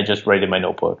around and I just write in my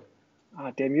notebook.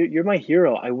 Ah, damn, you're my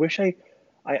hero. I wish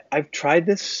I've tried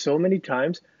this so many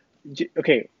times.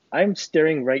 Okay, I'm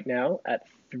staring right now at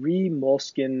three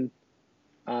Moleskin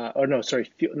or no,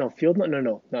 sorry, field note,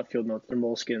 no, not field notes, they're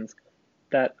Moleskins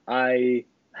that I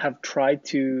have tried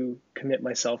to commit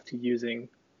myself to using,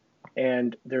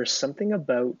 and there's something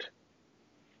about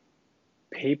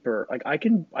paper. Like I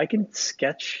can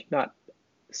sketch, not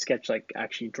sketch like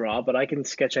actually draw, but I can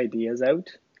sketch ideas out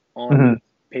on Hmm.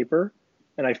 paper,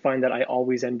 and I find that I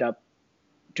always end up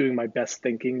doing my best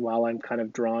thinking while I'm kind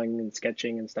of drawing and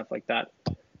sketching and stuff like that,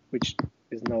 which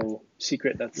is no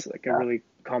secret. That's like a really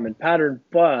common pattern,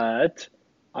 but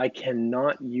I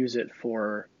cannot use it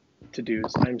for to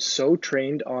dos. I'm so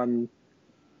trained on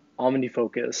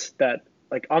OmniFocus that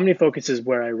like OmniFocus is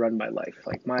where I run my life.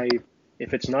 Like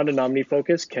if it's not an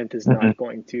OmniFocus, Kent is Hmm. not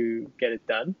going to get it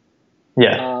done.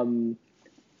 Yeah. Um,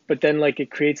 but then like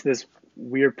it creates this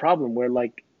weird problem where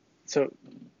so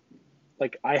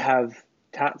like I have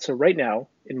so right now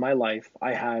in my life,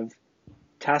 I have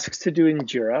tasks to do in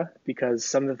Jira because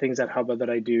some of the things at Hubba that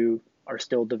I do are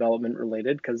still development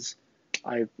related because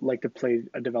I like to play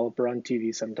a developer on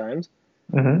TV sometimes.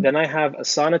 Mm-hmm. Then I have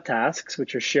Asana tasks,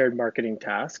 which are shared marketing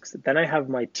tasks. Then I have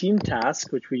my team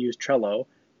tasks, which we use Trello.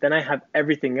 Then I have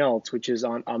everything else, which is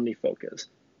on OmniFocus.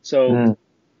 So Mm.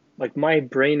 like my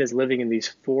brain is living in these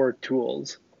four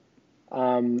tools.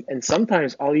 And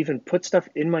sometimes I'll even put stuff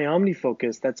in my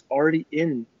OmniFocus that's already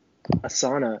in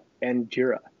Asana and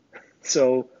Jira.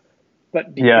 So, but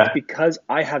it's Yeah. because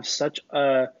I have such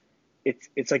a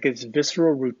it's like this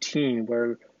visceral routine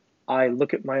where I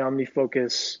look at my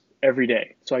OmniFocus every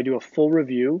day. So I do a full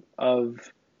review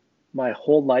of my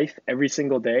whole life every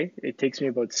single day. It takes me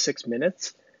about 6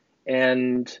 minutes,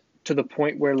 and to the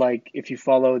point where like if you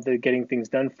follow the Getting Things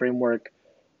Done framework,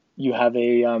 you have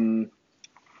a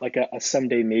like a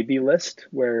someday maybe list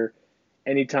where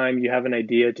anytime you have an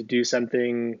idea to do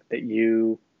something that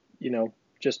you know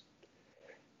just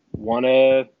want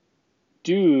to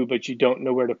do, but you don't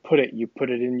know where to put it, you put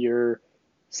it in your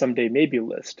someday maybe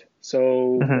list.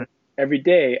 So Mm-hmm. every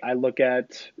day I look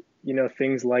at,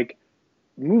 things like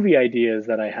movie ideas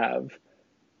that I have,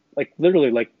 like literally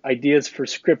like ideas for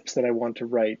scripts that I want to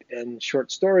write and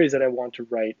short stories that I want to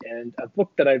write and a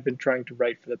book that I've been trying to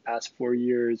write for the past 4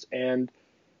 years. And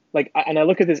and I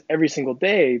look at this every single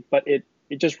day, but it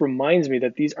just reminds me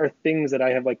that these are things that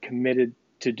I have like committed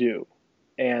to do.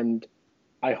 And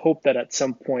I hope that at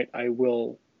some point I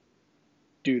will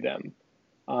do them.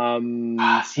 Um,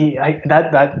 See, I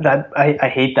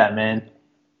hate that, man.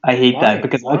 I hate that why?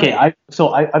 because okay, Why?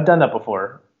 I've done that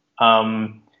before.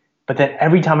 But then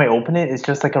every time I open it, it's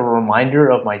just like a reminder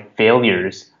of my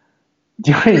failures.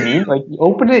 Do you know what I mean? Like you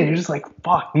open it, and you're just like,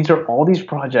 fuck, these are all these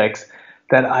projects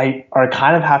that I are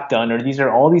kind of half done, or these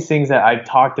are all these things that I've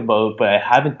talked about but I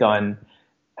haven't done,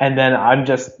 and then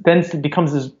then it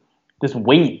becomes this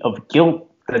weight of guilt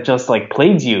that just like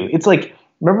plagues you. It's like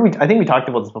remember I think we talked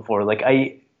about this before. Like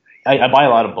I buy a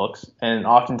lot of books, and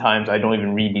oftentimes I don't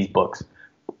even read these books.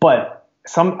 But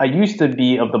I used to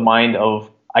be of the mind of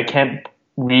I can't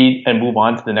read and move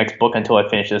on to the next book until I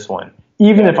finish this one,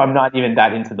 even Yeah. if I'm not even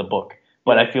that into the book.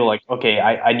 But Yeah. I feel like okay,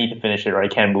 I need to finish it or I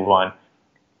can't move on,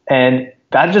 and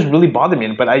that just really bothered me.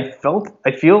 But I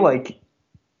feel like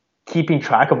keeping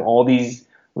track of all these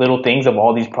little things of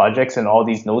all these projects and all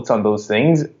these notes on those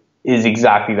things is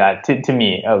exactly that to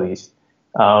me at least.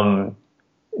 Um,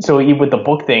 so with the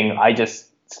book thing, I just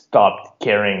stopped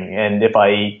caring. And if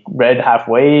I read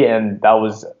halfway and that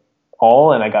was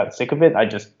all and I got sick of it, I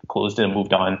just closed it and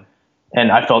moved on.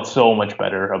 And I felt so much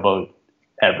better about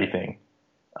everything.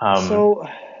 Um, So,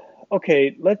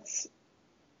 okay,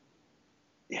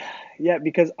 yeah,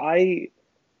 because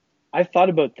I've thought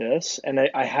about this and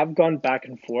I have gone back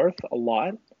and forth a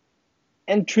lot.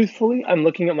 And truthfully, I'm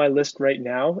looking at my list right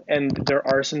now, and there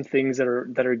are some things that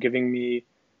are giving me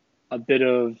a bit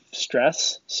of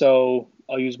stress. So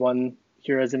I'll use one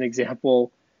here as an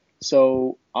example.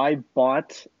 So I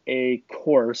bought a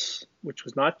course, which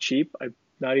was not cheap. I'm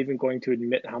not even going to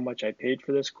admit how much I paid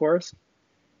for this course.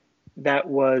 That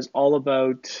was all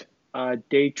about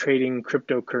day trading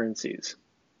cryptocurrencies.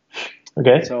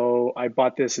 okay. So I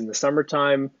bought this in the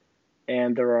summertime,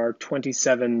 and there are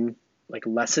 27 like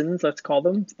lessons, let's call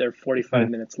them. They're 45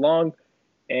 Mm. minutes long,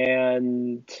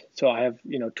 and so I have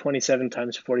 27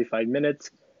 times 45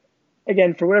 minutes.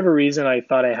 Again, for whatever reason, I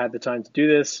thought I had the time to do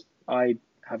this. I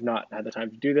have not had the time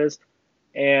to do this,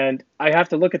 and I have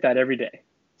to look at that every day.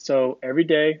 So every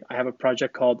day I have a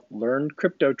project called Learn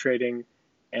Crypto Trading,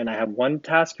 and I have one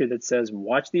task here that says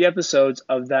watch the episodes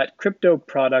of that crypto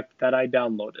product that I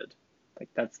downloaded. Like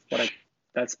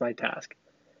that's my task.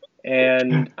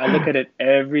 And I look at it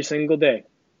every single day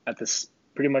at this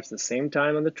pretty much the same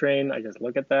time on the train. I just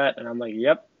look at that and I'm like,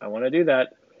 yep, I want to do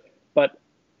that. But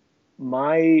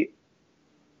my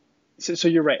so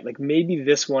you're right. Like maybe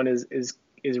this one is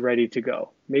ready to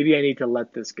go. Maybe I need to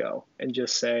let this go and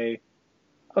just say,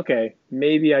 okay,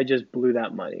 maybe I just blew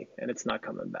that money and it's not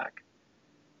coming back.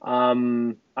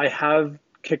 I have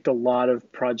kicked a lot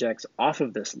of projects off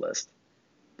of this list,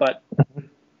 but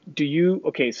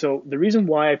okay, so the reason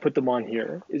why I put them on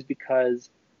here is because,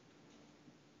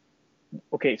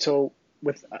 okay, so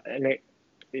and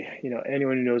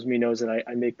anyone who knows me knows that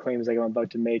I make claims like I'm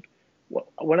about to make. Well,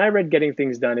 when I read Getting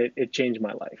Things Done, it changed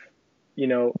my life. You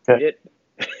know, Okay.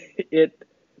 it,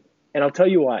 and I'll tell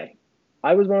you why.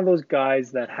 I was one of those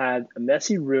guys that had a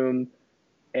messy room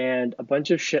and a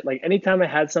bunch of shit. Like anytime I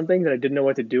had something that I didn't know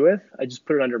what to do with, I just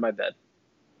put it under my bed.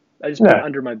 I just put it Yeah.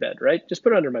 under my bed, right? Just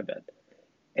put it under my bed.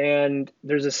 And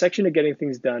there's a section of Getting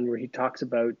Things Done where he talks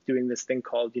about doing this thing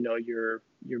called, your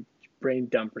brain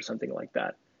dump or something like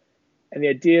that. And the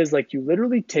idea is like you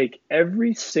literally take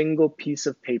every single piece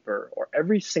of paper or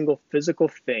every single physical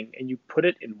thing and you put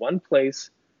it in one place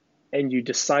and you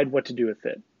decide what to do with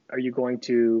it. Are you going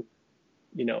to,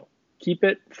 you know, keep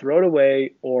it, throw it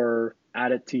away, or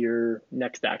add it to your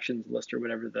next actions list or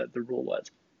whatever the rule was?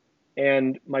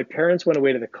 And my parents went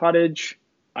away to the cottage.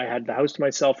 I had the house to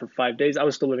myself for 5 days. I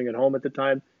was still living at home at the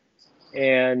time.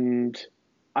 And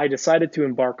I decided to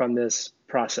embark on this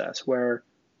process where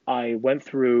I went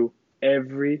through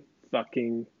every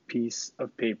fucking piece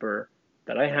of paper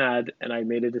that I had and I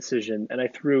made a decision and I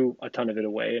threw a ton of it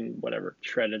away and whatever,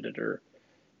 shredded it or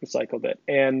recycled it.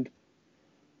 And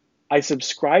I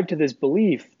subscribed to this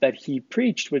belief that he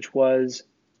preached, which was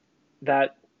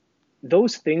that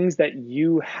those things that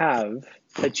you have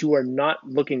that you are not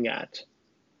looking at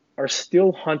are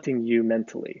still haunting you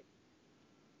mentally.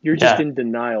 You're just Yeah. in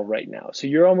denial right now. So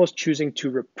you're almost choosing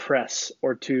to repress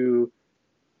or to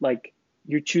like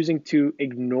you're choosing to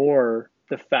ignore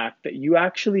the fact that you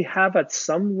actually have at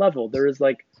some level there is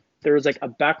like a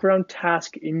background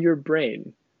task in your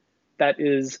brain that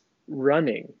is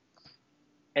running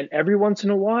and every once in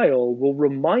a while will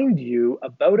remind you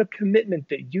about a commitment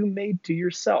that you made to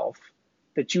yourself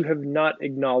that you have not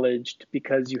acknowledged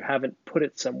because you haven't put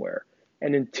it somewhere.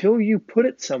 And until you put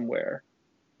it somewhere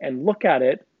and look at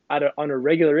it on a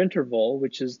regular interval,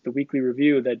 which is the weekly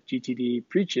review that GTD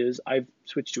preaches, I've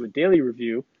switched to a daily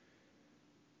review,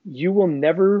 you will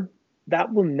never,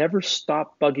 that will never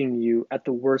stop bugging you at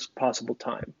the worst possible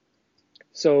time.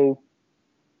 So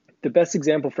the best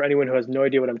example for anyone who has no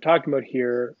idea what I'm talking about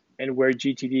here and where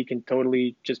GTD can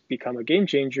totally just become a game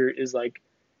changer is like,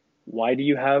 why do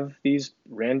you have these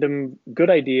random good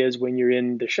ideas when you're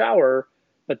in the shower,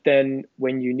 but then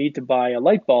when you need to buy a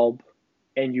light bulb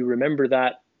and you remember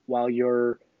that while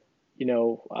you're, you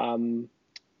know,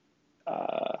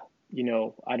 uh,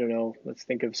 I don't know, let's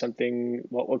think of something.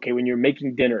 Well, okay, when you're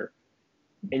making dinner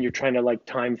and you're trying to like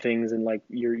time things and like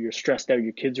you're stressed out,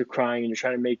 your kids are crying and you're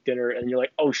trying to make dinner and you're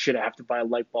like, oh shit, I have to buy a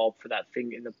light bulb for that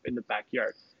thing in the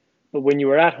backyard. But when you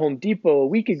were at Home Depot a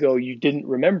week ago, you didn't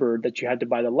remember that you had to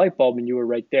buy the light bulb and you were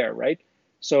right there, right?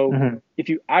 So Hmm. if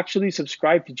you actually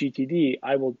subscribe to GTD,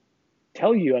 I will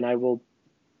tell you and I will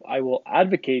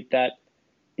advocate that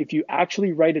if you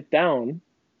actually write it down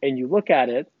and you look at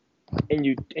it and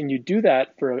you do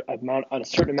that for a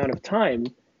certain amount of time,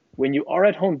 when you are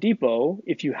at Home Depot,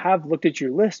 if you have looked at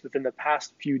your list within the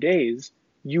past few days,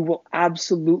 you will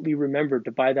absolutely remember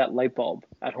to buy that light bulb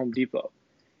at Home Depot.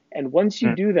 And once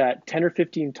you do that 10 or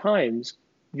 15 times,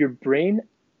 your brain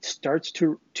starts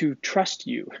to trust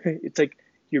you. It's like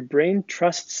your brain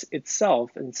trusts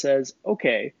itself and says,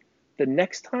 okay, the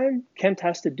next time Kent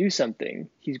has to do something,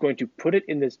 he's going to put it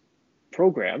in this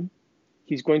program,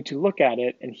 he's going to look at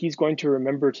it, and he's going to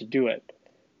remember to do it.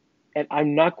 And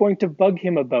I'm not going to bug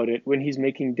him about it when he's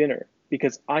making dinner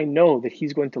because I know that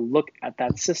he's going to look at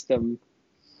that system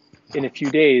in a few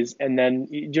days. And then,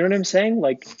 do you know what I'm saying?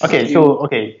 Like, Okay, so you,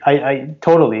 okay, I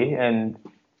totally, and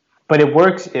but it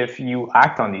works if you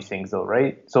act on these things though,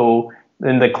 right? So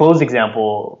in the clothes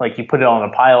example, like you put it on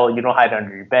a pile, you don't hide it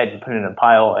under your bed, you put it in a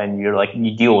pile and you're like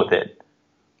you deal with it.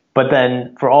 But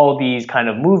then for all these kind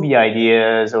of movie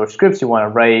ideas or scripts you want to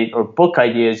write or book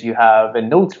ideas you have and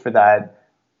notes for that,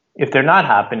 if they're not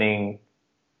happening,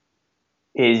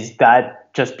 is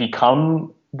that just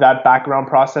become that background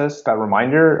process, that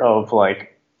reminder of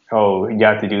like, oh, you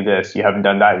have to do this, you haven't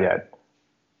done that yet.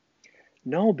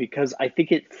 no, because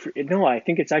no, I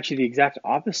think it's actually the exact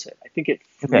opposite. I think it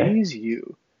Okay. frees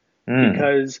you Mm.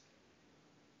 because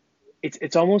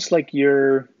it's almost like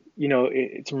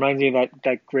it reminds me of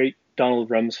that great Donald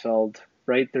Rumsfeld,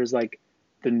 right? There's like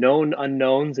the known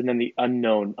unknowns and then the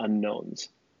unknown unknowns.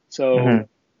 So, Hmm.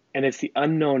 and it's the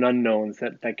unknown unknowns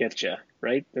that get you,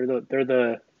 right? They're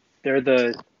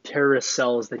the terrorist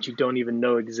cells that you don't even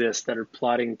know exist that are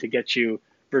plotting to get you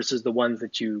versus the ones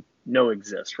that you know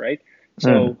exist, right? Mm.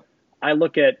 So I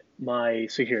look at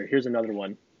here's another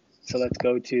one. So let's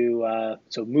go to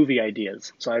movie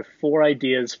ideas. So I have four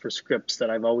ideas for scripts that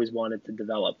I've always wanted to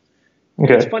develop,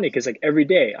 and it's Okay. funny because like every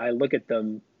day I look at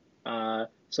them.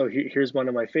 Here's one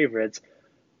of my favorites.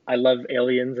 I love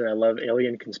aliens and I love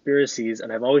alien conspiracies,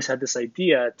 and I've always had this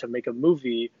idea to make a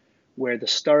movie where the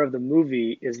star of the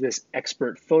movie is this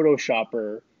expert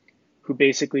photoshopper who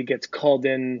basically gets called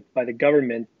in by the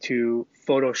government to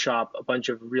Photoshop a bunch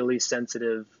of really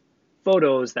sensitive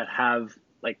photos that have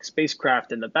like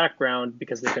spacecraft in the background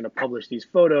because they're going to publish these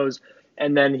photos.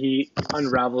 And then he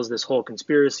unravels this whole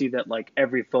conspiracy that like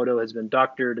every photo has been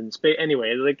doctored in space.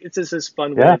 Anyway, like it's just this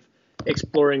fun way Yeah. of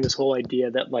exploring this whole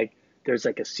idea that like there's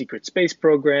like a secret space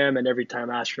program, and every time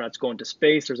astronauts go into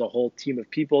space, there's a whole team of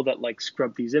people that like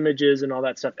scrub these images and all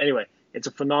that stuff. Anyway, it's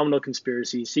a phenomenal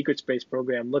conspiracy, secret space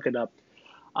program. Look it up.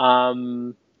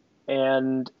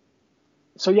 And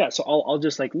so yeah, so I'll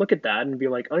just like look at that and be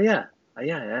like, oh yeah,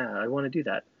 yeah, I want to do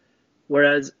that.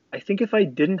 Whereas I think if I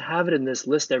didn't have it in this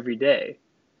list every day,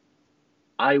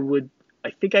 I would, I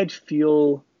think I'd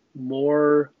feel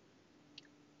more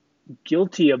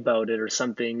guilty about it or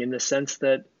something, in the sense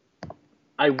that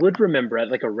I would remember at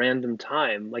like a random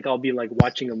time, like I'll be like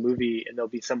watching a movie and there'll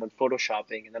be someone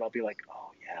photoshopping, and then I'll be like,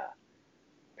 oh yeah,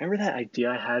 remember that idea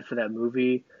I had for that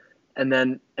movie? And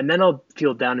then I'll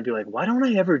feel down and be like, why don't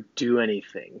I ever do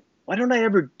anything? Why don't I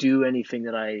ever do anything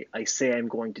that I say I'm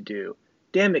going to do?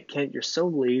 Damn it, Kent, you're so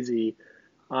lazy.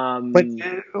 But Um,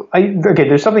 okay,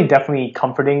 there's something definitely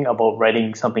comforting about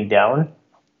writing something down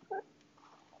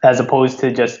as opposed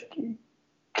to just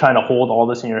trying to hold all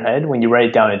this in your head. When you write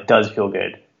it down, it does feel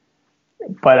good.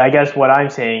 But I guess what I'm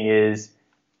saying is,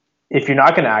 if you're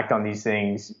not going to act on these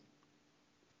things,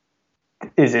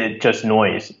 is it just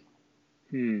noise?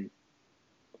 hmm,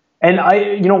 And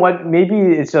you know what? Maybe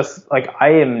it's just like I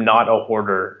am not a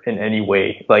hoarder in any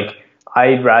way. Like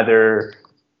I'd rather,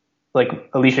 like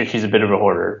Alicia, she's a bit of a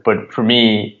hoarder. But for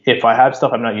me, if I have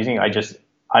stuff I'm not using,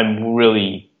 I'm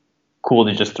really cool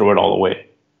to just throw it all away.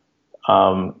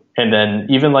 And then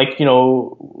even like,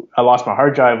 I lost my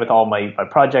hard drive with all my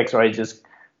projects, or I just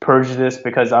purge this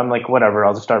because I'm like, whatever,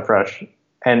 I'll just start fresh.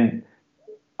 And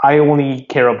I only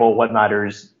care about what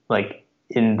matters, like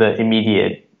in the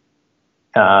immediate,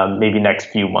 maybe next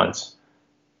few months.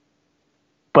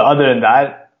 But other than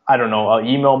that, I don't know. I'll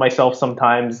email myself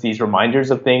sometimes these reminders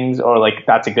of things, or like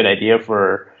that's a good idea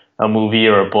for a movie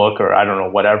or a book, or I don't know,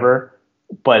 whatever.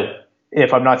 But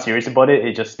if I'm not serious about it,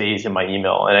 it just stays in my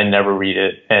email and I never read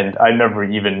it, and I never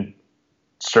even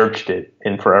searched it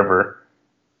in forever.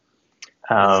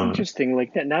 that's Um, interesting.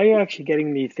 Like that, now you're actually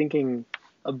getting me thinking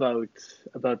about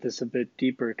about this a bit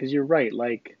deeper, because you're right.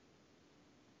 Like,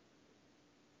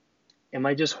 am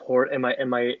I just hoard? Am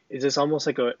I? Is this almost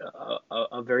like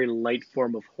a very light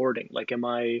form of hoarding? Like, am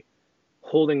I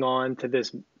holding on to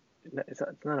this? It's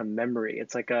not a memory.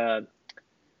 It's like a,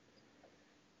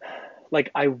 like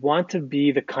I want to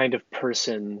be the kind of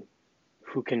person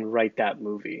who can write that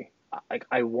movie. Like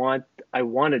I want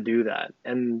to do that.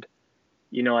 And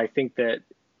I think that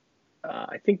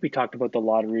I think we talked about the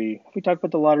lottery. Have we talked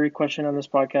about the lottery question on this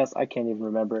podcast? I can't even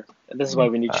remember. And this is why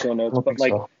we need I show notes. don't But think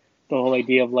like so. the whole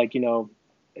idea of like,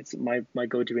 it's my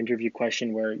go-to interview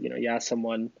question where, you ask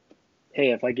someone,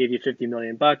 hey, if I gave you 50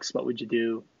 million bucks, what would you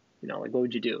do? Like what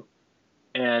would you do?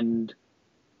 And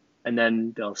and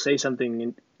then they'll say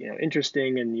something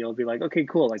interesting, and you'll be like, okay,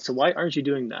 cool. Like, so why aren't you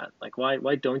doing that? Like, why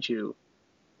don't you?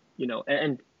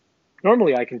 And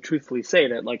normally I can truthfully say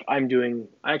that like I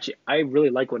really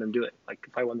like what I'm doing. Like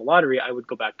if I won the lottery, I would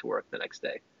go back to work the next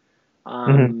day.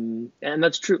 Hmm. And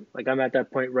that's true. Like I'm at that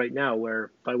point right now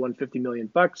where if I won 50 million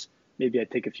bucks, maybe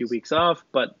I'd take a few weeks off,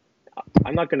 but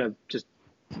I'm not gonna just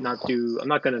not do. I'm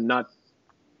not gonna not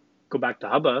go back to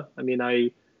Hubba. I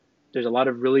mean, there's a lot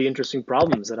of really interesting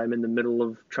problems that I'm in the middle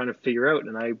of trying to figure out,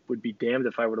 and I would be damned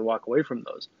if I were to walk away from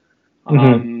those. Hmm.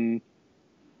 Um,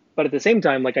 but at the same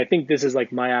time, like I think this is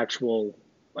like my actual,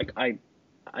 like I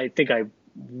think I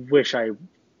wish I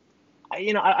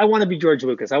want to be George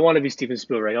Lucas. I want to be Steven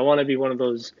Spielberg. I want to be one of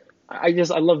those. I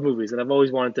love movies, and I've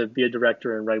always wanted to be a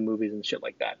director and write movies and shit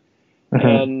like that. Hmm.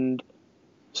 And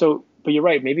so, but you're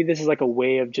right. Maybe this is like a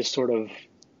way of just sort of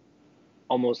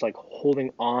almost like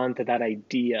holding on to that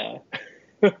idea.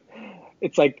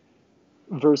 It's like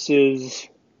versus,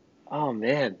 oh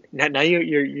man, now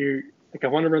you're like, I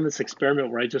want to run this experiment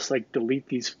where I just like delete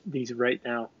these right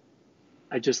now.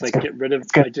 I just It's like gonna, get rid of.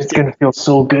 it's gonna, I just it's get. gonna feel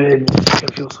so good. It's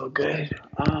gonna feel so good.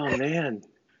 Oh man,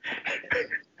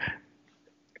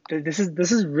 this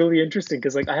is really interesting,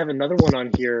 because like I have another one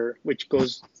on here which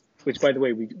by the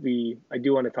way, we I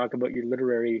do want to talk about your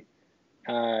literary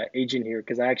agent here,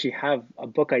 because I actually have a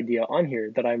book idea on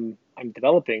here that I'm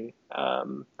developing. I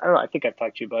don't know. I think I've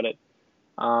talked to you about it.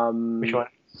 Which Um, one?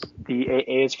 the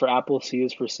A is for Apple, C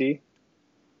is for C.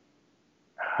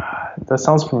 That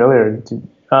sounds familiar.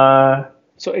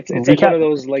 So it's like one Recap. of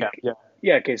those Recap. like, Yeah.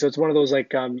 yeah, okay, so it's one of those like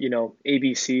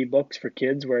ABC books for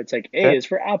kids, where it's like A Okay. is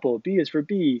for Apple, B is for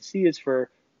B, C is for,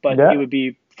 but it Yeah. would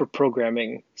be for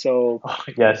programming. So Oh,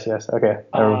 yes. Yes. Okay.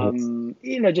 I remember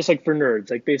this. just like for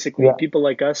nerds, like basically Yeah. people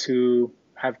like us who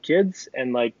have kids,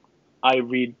 and like I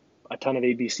read a ton of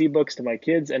ABC books to my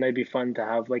kids, and it'd be fun to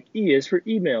have like E is for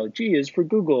email, G is for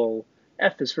Google,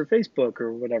 F is for Facebook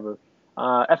or whatever,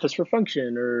 F is for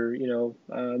function, or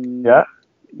Yeah.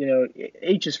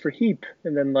 H is for heap,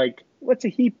 and then like, what's a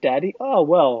heap, Daddy? Oh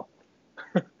well,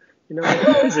 a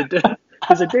heap is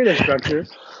is a data structure.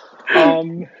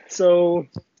 So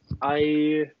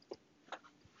I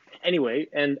anyway,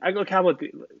 and I go, how about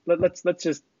let's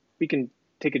just we can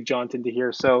take a jaunt into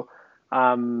here. So,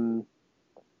 um,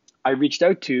 I reached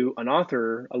out to an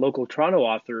author, a local Toronto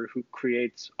author who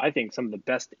creates, I think, some of the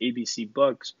best ABC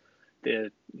books.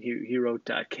 He wrote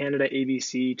Canada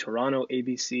ABC, Toronto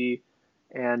ABC,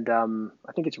 and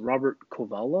I think it's Robert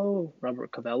Covello.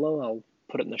 Robert Covello. I'll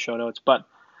put it in the show notes. But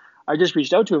I just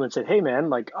reached out to him and said, "Hey, man,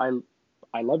 like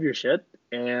I love your shit,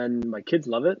 and my kids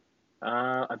love it.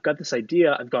 I've got this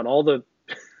idea. I've got all the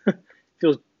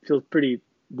feels feels pretty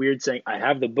weird saying I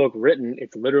have the book written.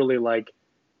 It's literally like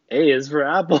A is for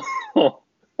Apple,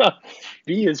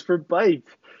 B is for bike,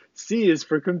 C is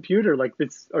for computer. Like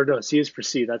this, or no, C is for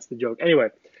C. That's the joke. Anyway,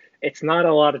 it's not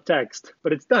a lot of text,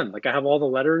 but it's done. Like I have all the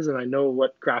letters and I know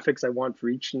what graphics I want for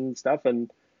each and stuff.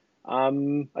 And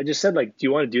I just said like, do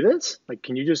you want to do this? Like,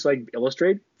 can you just like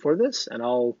illustrate for this? And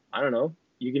I don't know.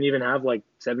 You can even have like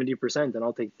 70% and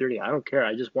I'll take 30. I don't care.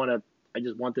 I just want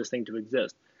this thing to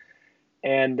exist.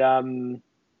 And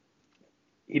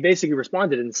he basically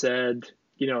responded and said,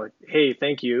 hey,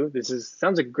 thank you.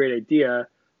 Sounds like a great idea.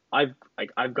 I've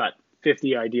got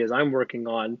 50 ideas I'm working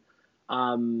on,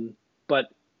 but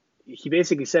he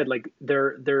basically said like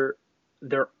there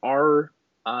are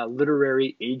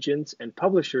literary agents and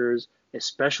publishers,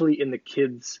 especially in the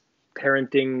kids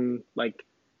parenting like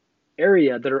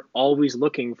area, that are always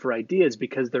looking for ideas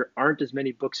because there aren't as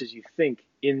many books as you think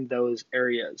in those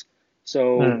areas.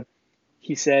 So Mm.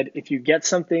 he said, if you get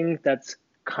something that's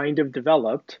kind of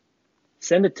developed,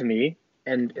 send it to me,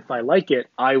 and if I like it,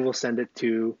 I will send it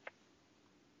to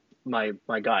my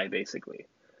guy, basically.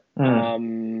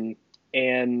 Mm.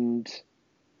 And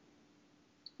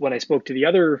when I spoke to the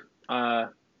other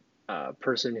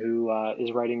person who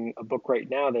is writing a book right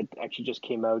now that actually just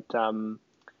came out,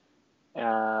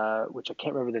 which I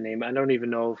can't remember the name. I don't even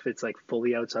know if it's like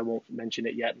fully out, so I won't mention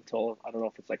it yet until I don't know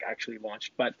if it's like actually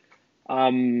launched. But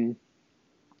um,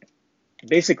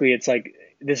 basically, it's like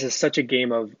this is such a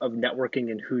game of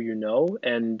networking and who you know,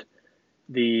 and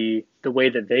the way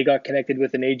that they got connected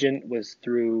with an agent was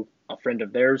through a friend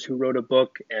of theirs who wrote a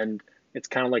book, and it's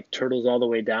kind of like turtles all the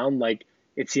way down. Like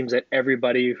it seems that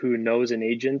everybody who knows an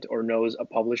agent or knows a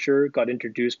publisher got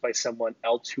introduced by someone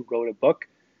else who wrote a book.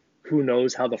 Who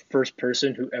knows how the first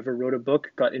person who ever wrote a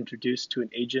book got introduced to an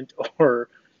agent or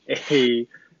a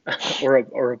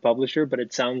or a publisher? But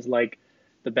it sounds like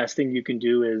the best thing you can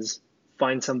do is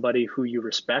find somebody who you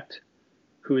respect,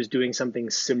 who is doing something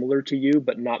similar to you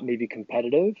but not maybe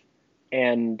competitive,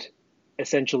 and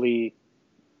essentially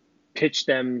pitch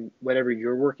them whatever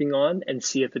you're working on and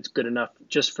see if it's good enough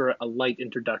just for a light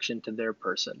introduction to their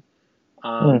person.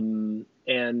 Mm.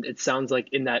 And it sounds like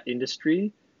in that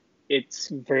industry, it's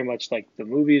very much like the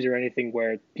movies or anything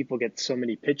where people get so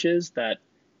many pitches that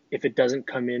if it doesn't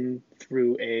come in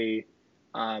through a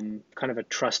kind of a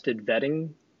trusted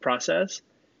vetting process,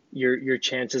 your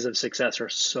chances of success are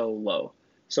so low.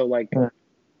 So like Mm.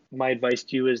 my advice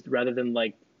to you is rather than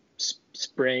like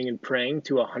spraying and praying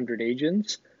to 100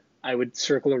 agents, I would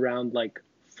circle around like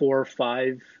 4 or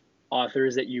 5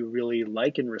 authors that you really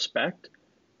like and respect,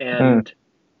 Mm. and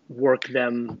work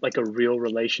them like a real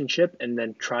relationship, and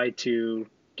then try to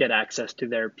get access to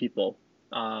their people,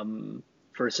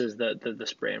 versus the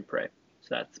spray and pray.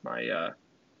 So that's my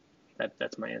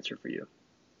that's my answer for you.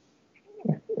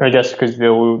 I guess because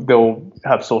they'll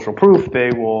have social proof, they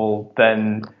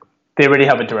already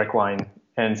have a direct line,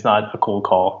 and it's not a cold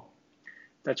call.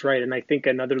 That's right. And I think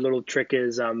another little trick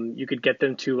is you could get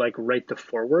them to like write the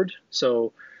foreword.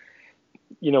 So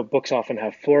books often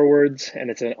have forewords, and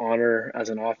it's an honor as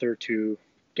an author to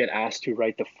get asked to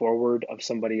write the foreword of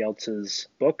somebody else's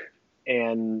book.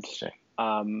 And Okay.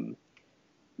 um,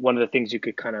 one of the things you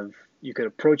could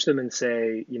approach them and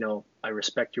say, I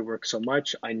respect your work so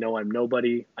much. I know I'm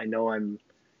nobody. I know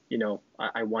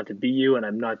I want to be you, and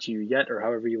I'm not you yet, or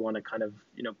however you want to kind of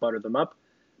butter them up.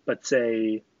 But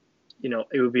say,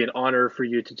 it would be an honor for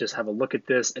you to just have a look at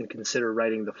this and consider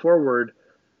writing the foreword.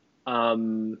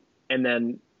 And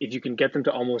then if you can get them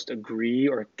to almost agree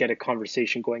or get a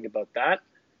conversation going about that,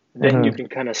 then you Mm-hmm. can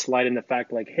kind of slide in the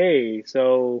fact like, hey,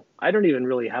 so I don't even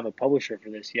really have a publisher for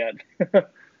this yet.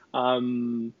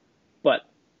 um, but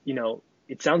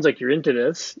it sounds like you're into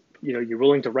this. You're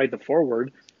willing to write the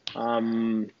forward.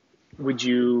 Would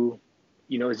you,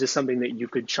 is this something that you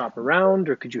could shop around,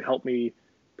 or could you help me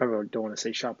probably don't want to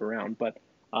say shop around, but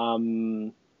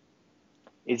um,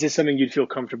 is this something you'd feel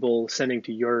comfortable sending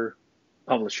to your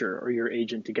publisher or your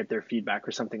agent to get their feedback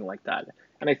or something like that?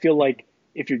 And I feel like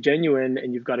if you're genuine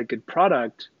and you've got a good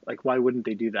product, like why wouldn't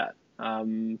they do that?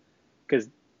 Because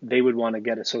they would want to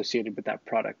get associated with that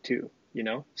product too, you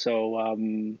know? So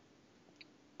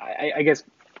I guess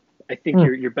I think Hmm.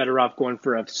 you're better off going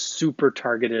for a super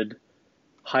targeted,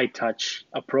 high touch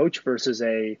approach versus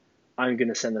a I'm going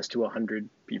to send this to 100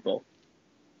 people.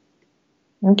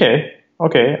 Okay.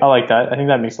 Okay. I like that. I think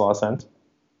that makes a lot of sense.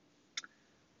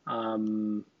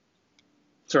 Um,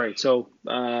 sorry. So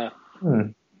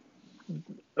Hmm.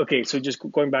 okay. So just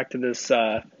going back to this.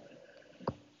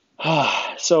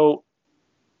 So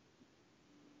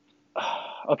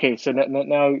okay. So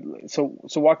now, so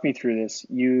walk me through this.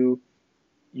 You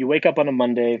wake up on a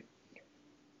Monday.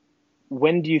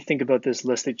 When do you think about this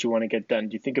list that you want to get done?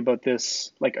 Do you think about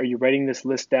this like are you writing this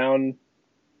list down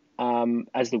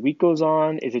as the week goes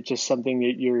on? Is it just something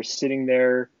that you're sitting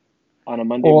there on a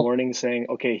Monday Well, morning saying,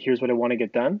 okay, here's what I want to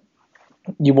get done?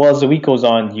 well, as the week goes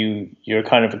on, you're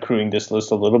kind of accruing this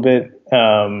list a little bit.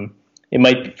 It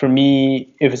might for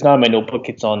me if it's not in my notebook,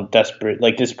 it's on disparate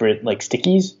like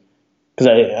stickies because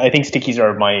I think stickies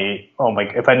are my oh my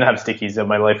if I didn't have stickies then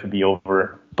my life would be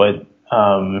over. But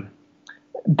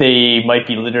they might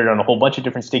be littered on a whole bunch of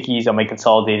different stickies. I might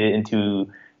consolidate it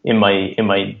into in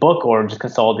my book or just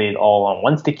consolidate it all on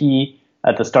one sticky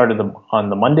at the start of the on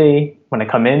the Monday when I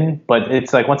come in. But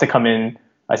it's like once I come in,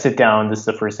 I sit down. This is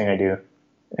the first thing I do,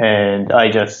 and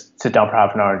I just sit down for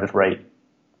half an hour and just write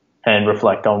and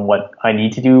reflect on what I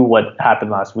need to do, what happened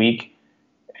last week,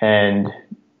 and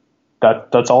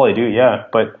that's all I do. Yeah,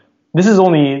 but this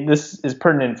is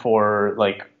pertinent for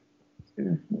like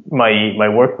my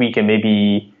work week and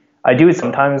maybe I do it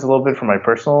sometimes a little bit for my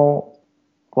personal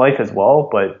life as well.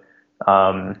 But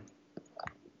um,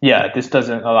 yeah, this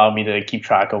doesn't allow me to keep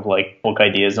track of like book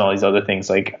ideas and all these other things.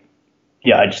 Like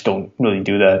yeah, I just don't really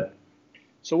do that.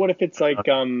 So what if it's like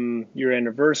your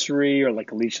anniversary or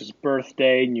like Alicia's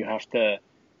birthday and you have to,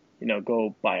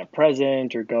 go buy a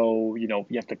present or go, you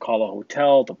have to call a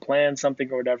hotel to plan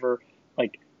something or whatever.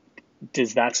 Like,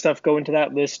 does that stuff go into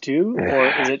that list too,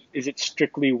 or is it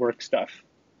strictly work stuff?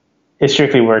 It's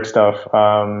strictly work stuff.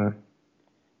 But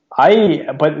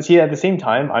see, at the same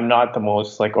time, I'm not the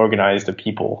most like organized of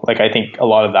people. Like, I think a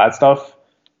lot of that stuff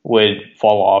would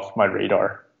fall off my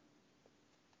radar.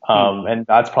 Hmm. And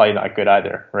that's probably not good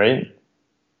either, right?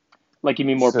 Like you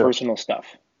mean more So, personal stuff?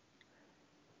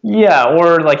 yeah,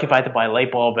 or like if I had to buy a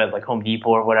light bulb at like Home Depot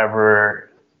or whatever,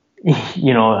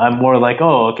 I'm more like,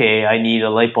 oh, okay, I need a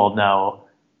light bulb now,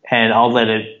 and I'll let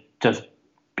it just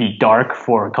be dark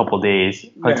for a couple of days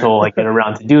Yeah. until I get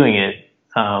around to doing it.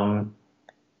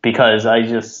 Because I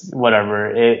just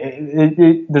whatever.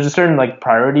 There's a certain like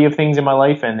priority of things in my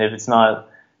life, and if it's not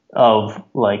of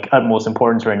like utmost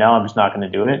importance right now, I'm just not going to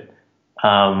do it.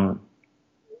 Um,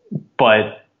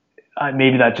 but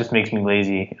maybe that just makes me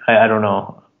lazy. I don't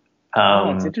know.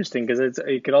 Oh, it's Um, interesting because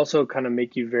it could also kind of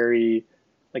make you very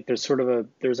like there's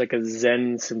like a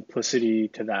Zen simplicity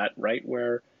to that, right?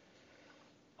 Where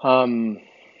um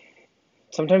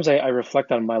sometimes I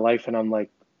reflect on my life and I'm like,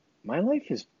 my life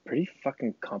is pretty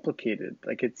fucking complicated.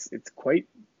 Like it's quite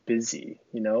busy,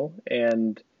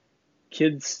 and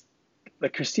kids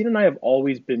like Christine and I have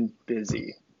always been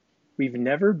busy. We've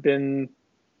never been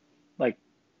like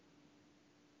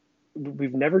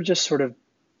we've never just sort of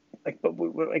like but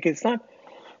like it's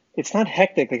not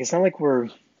hectic. Like it's not like we're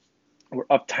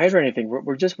uptight or anything.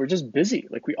 We're just busy.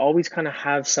 Like we always kind of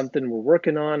have something we're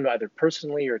working on, either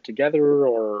personally or together,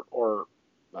 or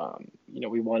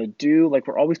we want to do. Like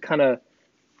we're always kind of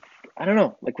I don't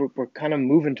know. Like we're kind of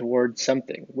moving towards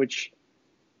something, which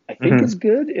I think is mhm.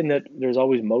 good in that there's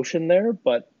always motion there.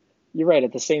 But you're right.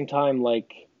 At the same time,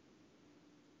 like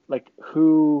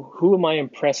who am I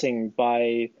impressing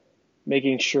by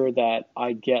making sure that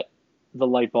I get the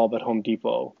light bulb at Home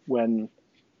Depot when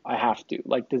I have to?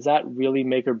 Like, does that really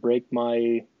make or break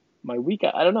my week?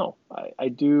 I don't know. I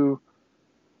do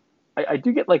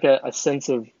get like a sense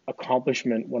of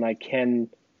accomplishment when I can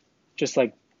just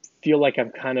like feel like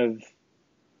I'm kind of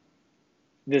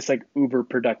this like uber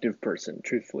productive person,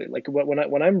 truthfully. Like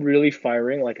when I'm really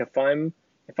firing, like if I'm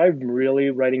really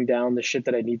writing down the shit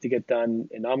that I need to get done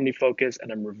in OmniFocus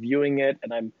and I'm reviewing it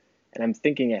and I'm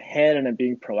thinking ahead and I'm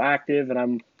being proactive and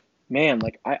I'm man,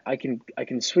 like I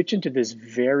can switch into this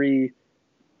very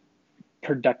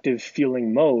productive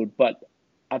feeling mode, but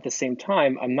at the same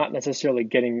time, I'm not necessarily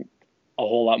getting a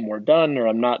whole lot more done, or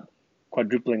I'm not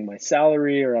quadrupling my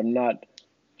salary, or I'm not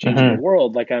changing the Mhm.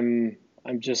 world. Like I'm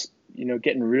just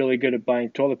getting really good at buying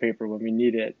toilet paper when we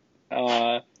need it.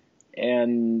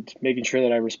 and making sure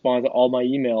that I respond to all my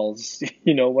emails,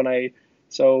 you know, when I,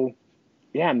 so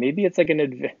yeah, maybe it's like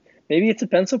maybe it's a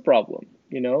pencil problem,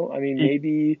 you know? I mean,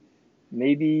 maybe,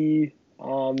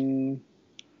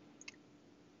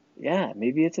 yeah,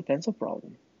 maybe it's a pencil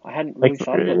problem. I hadn't Like really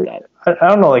thought about that. I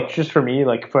don't know, like just for me,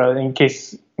 like for in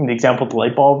case in the example of the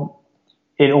light bulb,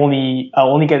 I'll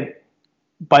only get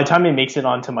by the time it makes it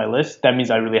onto my list, that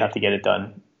means I really have to get it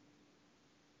done.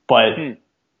 But Hmm.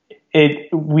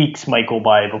 it weeks might go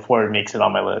by before it makes it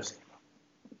on my list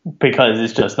because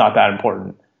it's just not that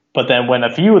important. But then when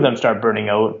a few of them start burning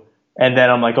out, and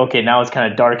then I'm like, okay, now it's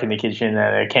kind of dark in the kitchen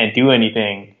and I can't do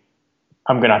anything.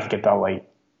 I'm gonna have to get that light,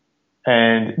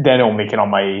 and then it'll make it on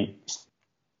my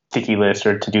sticky list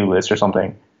or to do list or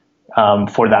something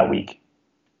for that week.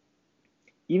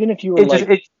 Even if you were It just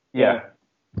like, it yeah, yeah.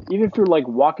 even if you're like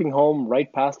walking home right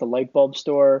past the light bulb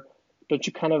store, don't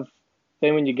you kind of,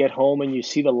 then when you get home and you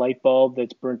see the light bulb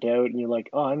that's burnt out and you're like,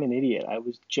 oh, I'm an idiot. I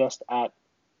was just at,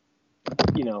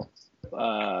 you know,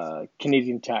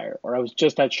 Canadian Tire, or I was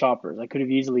just at Shoppers. I could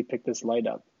have easily picked this light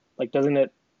up. Like, doesn't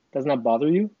that bother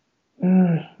you?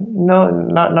 No,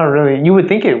 not really. You would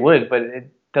think it would, but it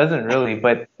doesn't really.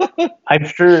 But I'm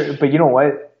sure. But you know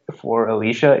what? For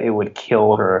Alicia, it would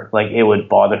kill her. Like it would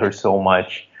bother her so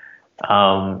much.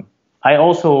 Um, I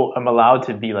also am allowed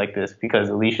to be like this because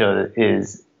Alicia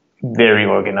is very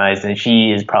organized, and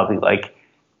she is probably like,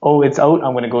 "Oh, it's out.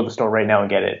 I'm going to go to the store right now and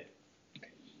get it."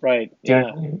 Right. Do you know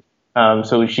Yeah. what I mean?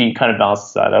 So she kind of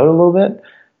balances that out a little bit.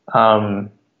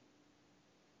 Um,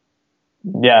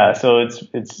 yeah, so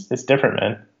it's different,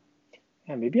 man.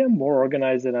 Yeah. Maybe I'm more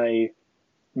organized than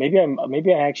maybe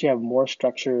I actually have more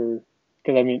structure.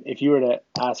 Because I mean, if you were to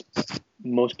ask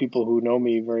most people who know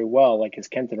me very well, like, is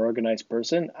Kent an organized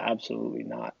person? Absolutely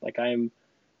not. Like, I am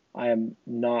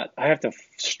not. I have to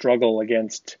struggle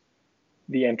against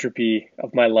the entropy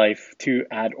of my life to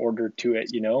add order to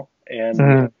it, you know? And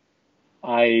Mhm.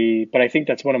 but I think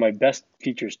that's one of my best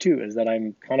features too, is that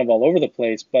I'm kind of all over the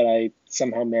place, but I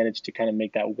somehow manage to kind of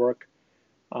make that work.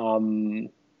 Um,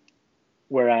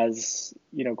 Whereas,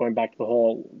 you know, going back to the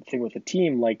whole thing with the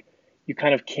team, like, you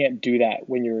kind of can't do that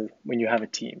when you have a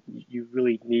team. You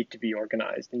really need to be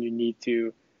organized and you need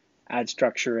to add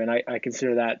structure. And I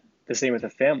consider that the same with a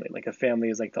family. Like, a family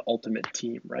is like the ultimate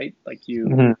team, right? Like,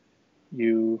 Mhm.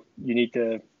 you need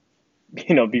to,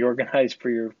 you know, be organized for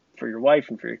your wife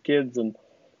and for your kids and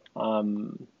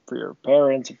for your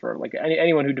parents, for like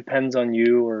anyone who depends on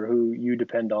you or who you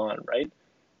depend on, right?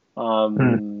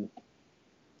 Mhm. Um,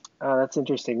 that's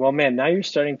interesting. Well, man, now you're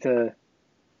starting to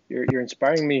you're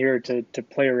inspiring me here to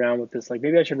play around with this. Like,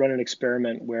 maybe I should run an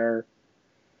experiment where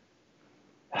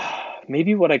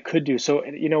maybe what I could do. So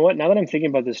you know what? Now that I'm thinking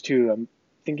about this too, I'm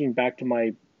thinking back to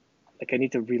my, like, I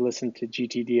need to re-listen to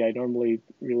GTD. I normally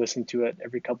re-listen to it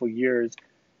every couple of years.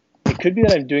 It could be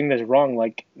that I'm doing this wrong.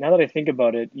 Like, now that I think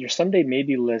about it, your someday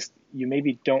maybe list, you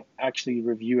maybe don't actually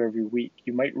review every week.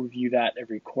 You might review that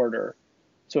every quarter.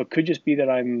 So it could just be that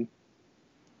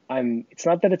it's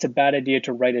not that it's a bad idea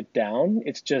to write it down.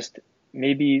 It's just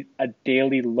maybe a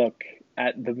daily look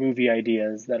at the movie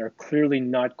ideas that are clearly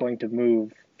not going to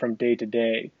move from day to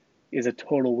day is a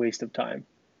total waste of time.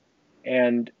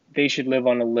 And they should live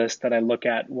on a list that I look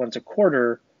at once a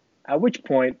quarter, at which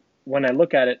point, when I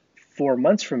look at it 4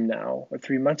 months from now, or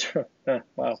 3 months from,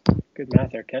 wow, good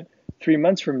math there, Ken. 3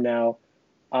 months from now,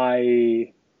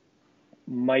 I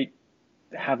might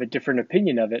have a different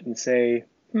opinion of it and say,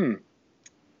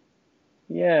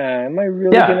 yeah, am I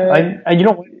really Yeah, gonna? I you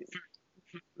know what?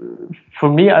 For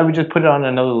me, I would just put it on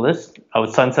another list. I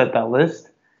would sunset that list,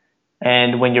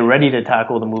 and when you're ready to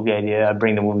tackle the movie idea, I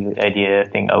bring the movie idea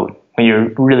thing out. When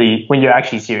you're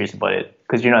actually serious about it,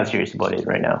 because you're not serious about it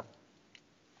right now.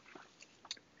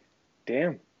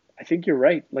 Damn, I think you're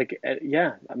right. Like,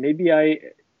 yeah, maybe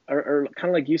or kind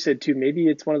of like you said too. Maybe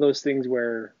it's one of those things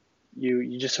where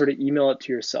you just sort of email it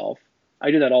to yourself. I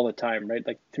do that all the time, right?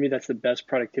 Like, to me, that's the best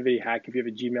productivity hack. If you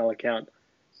have a Gmail account,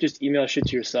 just email shit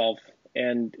to yourself,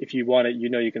 and if you want it, you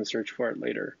know you can search for it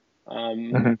later.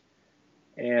 Um, Hmm.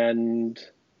 and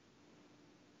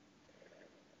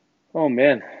oh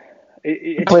man,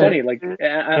 it's But funny. Like,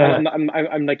 yeah,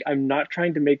 I'm like, I'm not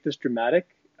trying to make this dramatic.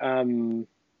 Um,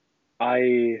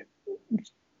 I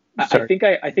sorry,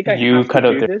 I think I you have to cut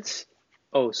out do there. this.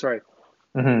 Oh, sorry.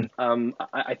 Hmm.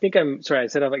 I think I'm sorry. I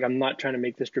said, like, I'm not trying to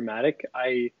make this dramatic.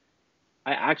 I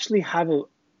actually have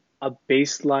a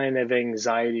baseline of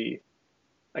anxiety.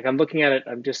 Like, I'm looking at it.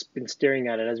 I've just been staring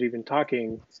at it as we've been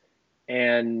talking,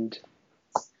 and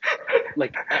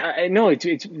like, I know it's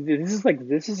this is like,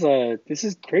 this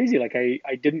is crazy. Like,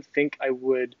 I didn't think I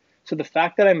would. So the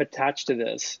fact that I'm attached to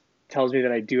this, tells me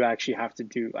that I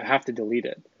have to delete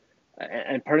it.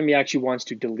 And part of me actually wants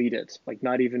to delete it, like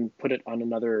not even put it on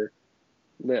another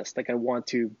list. Like I want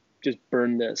to just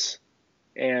burn this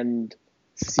and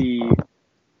see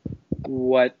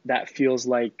what that feels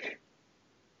like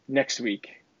next week.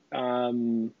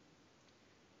 Um,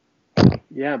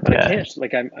 yeah, but I Yeah. can't.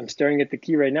 Like I'm staring at the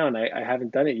key right now, and I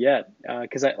haven't done it yet.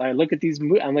 Because I look at these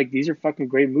I'm like, these are fucking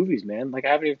great movies, man. Like I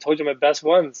haven't even told you my best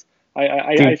ones.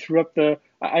 I Dude, threw up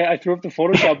I threw up the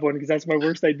Photoshop one because that's my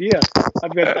worst idea.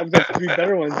 I've got three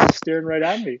better ones just staring right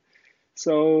at me.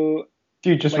 So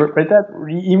just like, write that.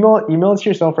 Email it to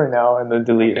yourself right now and then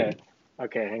delete okay, it.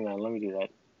 okay, hang on, let me do that.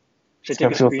 Should It's I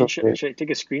take gonna a feel so screenshot? great. Should I take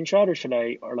a screenshot or should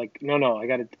I or like no, I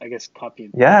got to I guess copy.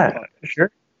 Yeah, Copy.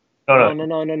 sure. No, No, no, no,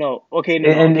 no, no, no. Okay, no,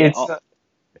 no. and Okay, it's I'll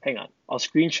hang on. I'll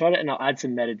screenshot it and I'll add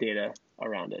some metadata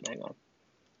around it. Hang on.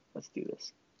 Let's do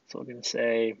this. So we're gonna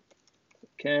say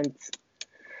Kent.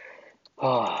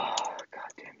 Oh,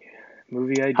 god damn you.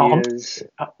 Movie how ideas.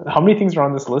 how many things are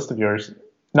on this list of yours?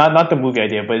 Not the movie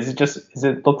idea, but does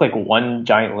it look like one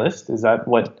giant list? Is that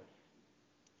what,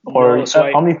 or No, so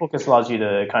I OmniFocus allows you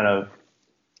to kind of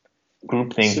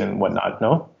group things so and whatnot?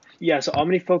 No. yeah, so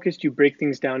OmniFocus you break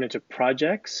things down into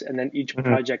projects and then each Hmm.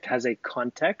 project has a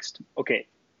context. Okay,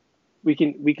 we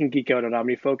can geek out on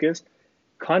OmniFocus.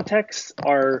 Contexts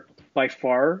are by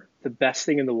far the best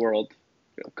thing in the world.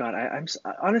 Oh God, I'm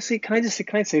honestly, can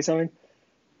I say something?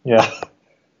 Yeah.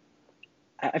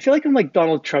 I feel like I'm like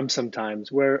Donald Trump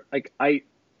sometimes, where like I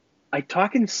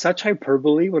talk in such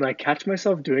hyperbole when I catch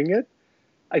myself doing it.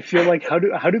 I feel like how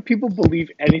do people believe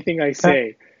anything I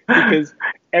say? Because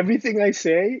everything I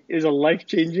say is a life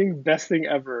changing best thing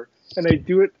ever, and I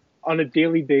do it on a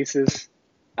daily basis.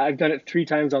 I've done it 3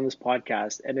 times on this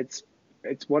podcast, and it's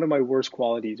one of my worst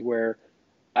qualities where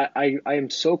I am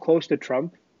so close to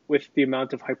Trump with the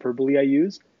amount of hyperbole I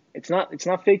use. It's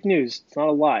not fake news. It's not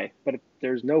a lie. But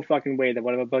there's no fucking way that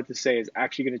what I'm about to say is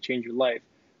actually going to change your life.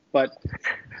 But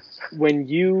when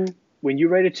you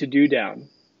write a to do down,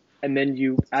 and then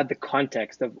you add the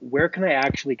context of where can I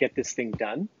actually get this thing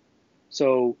done.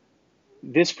 So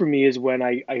this for me is when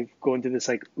I go into this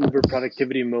like uber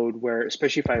productivity mode where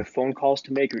especially if I have phone calls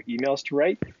to make or emails to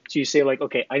write. So you say like,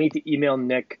 okay, I need to email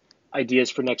Nick ideas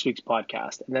for next week's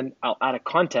podcast. And then I'll add a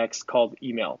context called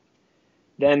email.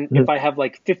 Then if I have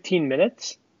like 15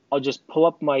 minutes, I'll just pull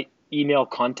up my email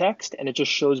context and it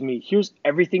just shows me here's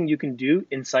everything you can do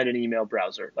inside an email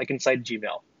browser, like inside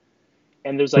Gmail.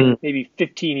 And there's like maybe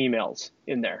 15 emails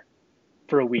in there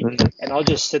for a week. And I'll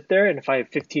just sit there and if I have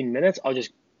 15 minutes, I'll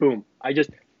just boom. I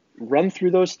just run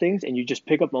through those things and you just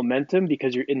pick up momentum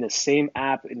because you're in the same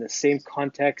app, in the same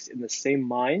context, in the same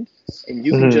mind, and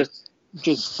you can Mm-hmm.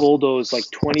 just bulldoze like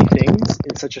 20 things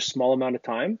in such a small amount of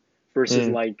time versus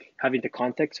Mm. like having to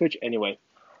context switch. Anyway,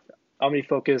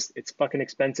 OmniFocus, it's fucking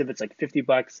expensive. It's like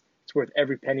 $50. It's worth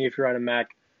every penny if you're on a Mac.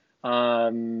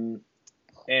 Um,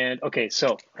 and okay,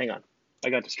 so hang on. I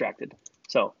got distracted.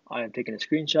 So I am taking a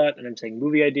screenshot and I'm saying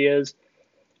movie ideas.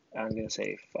 I'm going to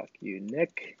say, fuck you,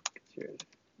 Nick. You're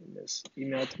in this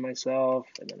email to myself.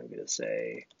 And then I'm going to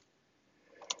say,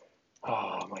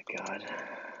 oh my God.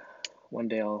 One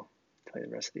day I'll tell you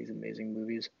the rest of these amazing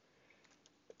movies.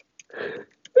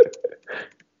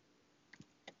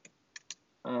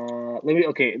 I'm not even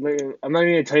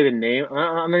going to tell you the name.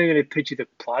 I'm not even going to pitch you the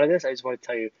plot of this. I just want to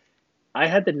tell you, I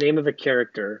had the name of a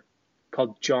character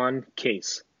called John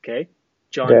Case. Okay?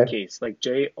 John Okay. Case, like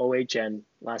John,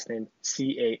 last name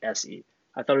Case.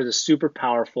 I thought it was a super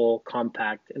powerful,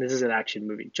 compact, and this is an action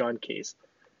movie, John Case.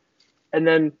 And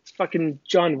then fucking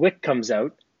John Wick comes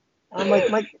out. I'm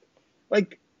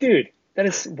like, dude, that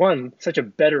is one, such a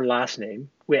better last name,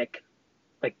 Wick.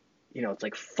 Like, it's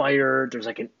like fire, there's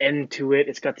like an end to it.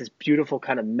 It's got this beautiful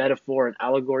kind of metaphor and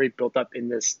allegory built up in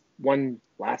this one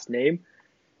last name.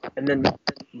 And then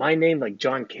my name, like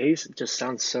John Case, it just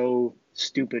sounds so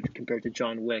stupid compared to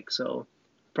John Wick. So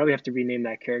probably have to rename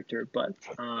that character. But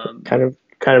Kind of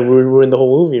ruined the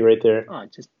whole movie right there. oh,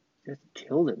 just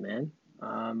killed it, man.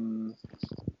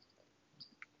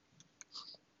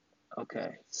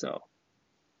 Okay, so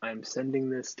I'm sending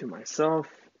this to myself.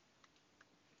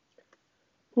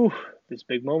 Whew, this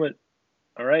big moment.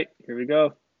 All right, here we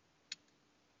go.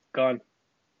 Gone.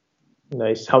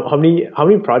 Nice. How many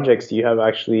projects do you have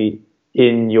actually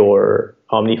in your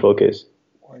OmniFocus?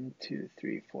 1, 2,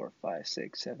 3, 4, 5,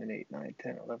 6, 7, 8, 9,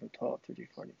 10, 11, 12, 13,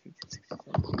 14, 15, 16,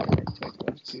 17, 18, 19, 20, 21,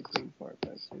 22, 23, 24,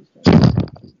 25, 26,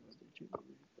 27,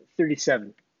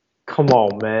 37. Come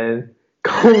on, man.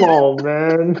 Come on,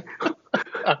 man.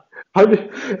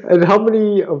 And how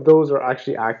many of those are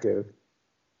actually active?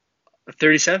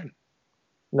 37.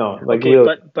 No, like Okay,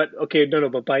 really. but okay, no, no,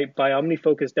 but by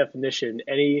OmniFocus definition,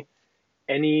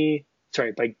 any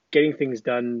sorry, by getting things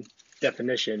done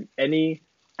definition, any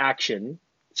action,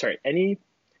 sorry, No, any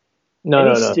no,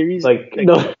 no. series Like like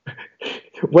no.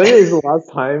 When is the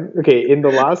last time? Okay, in the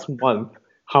last month,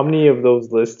 how many of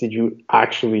those lists did you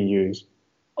actually use?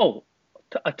 oh,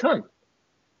 a ton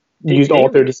You used all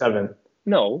daily. 37.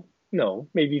 No, no,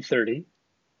 maybe 30.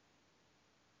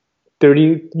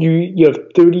 30, you have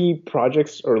 30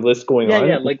 projects or lists going Yeah,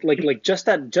 yeah, on. like just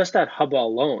that Hubba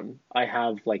alone, I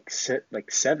have like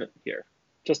seven here.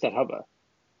 Just that Hubba.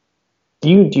 Do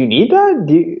you need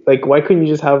that? Like why couldn't you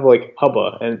just have like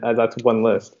Hubba and that's one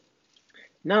list?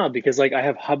 No, because like I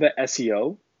have Hubba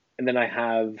SEO, and then I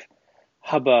have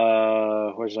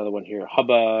Hubba. Where's another one here?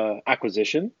 Hubba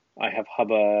acquisition. I have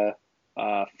Hubba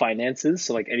finances.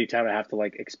 So like anytime I have to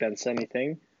like expense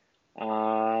anything,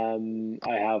 I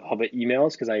have Hubba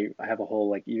emails because I have a whole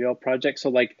like email project. So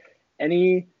like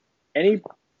any any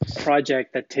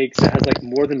project that has like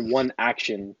more than one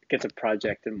action gets a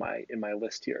project in my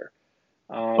list here.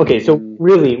 Okay, so Um,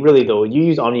 really, really though, you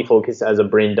use OmniFocus as a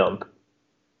brain dump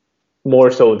more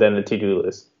so than a to-do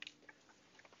list.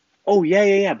 oh yeah,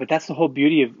 yeah, yeah. But that's the whole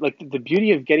beauty of like the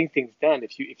beauty of getting things done.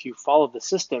 If you follow the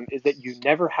system, is that you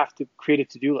never have to create a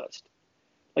to do list.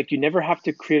 Like you never have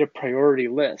to create a priority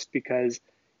list because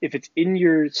if it's in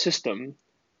your system,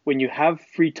 when you have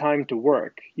free time to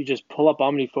work, you just pull up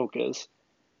OmniFocus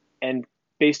and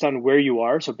based on where you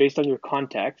are, so based on your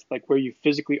context, like where you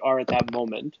physically are at that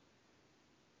moment,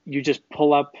 you just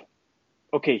pull up,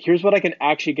 okay, here's what I can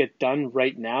actually get done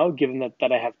right now, given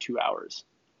that I have 2 hours.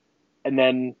 And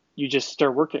then you just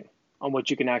start working on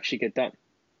what you can actually get done.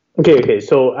 Okay, okay.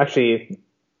 So actually,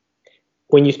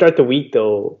 when you start the week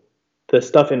though, the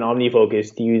stuff in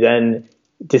OmniFocus, do you then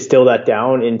distill that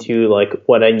down into like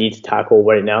what I need to tackle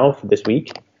right now for this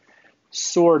week?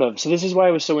 Sort of. So this is why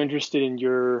I was so interested in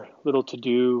your little to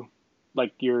do,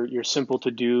 like your simple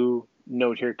to do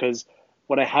note here, because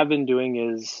what I have been doing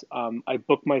is I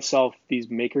book myself these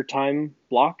maker time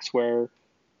blocks where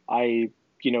I,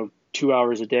 2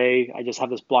 hours a day, I just have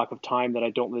this block of time that I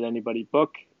don't let anybody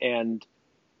book. And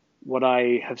what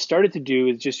I have started to do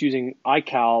is just using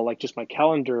iCal, like just my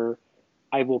calendar,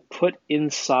 I will put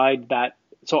inside that.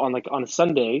 So on a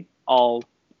Sunday, I'll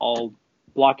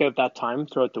block out that time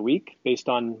throughout the week based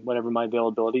on whatever my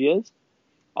availability is.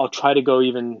 I'll try to go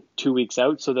even 2 weeks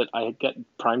out so that I get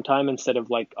prime time instead of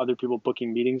like other people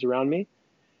booking meetings around me.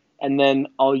 And then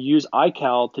I'll use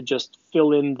iCal to just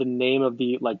fill in the name of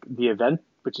the event,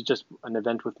 which is just an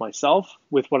event with myself,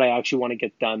 with what I actually want to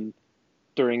get done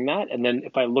during that. And then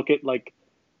if I look at like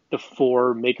the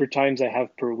four maker times I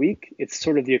have per week, it's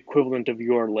sort of the equivalent of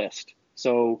your list.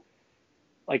 So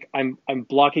like I'm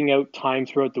blocking out time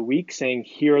throughout the week saying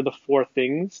here are the four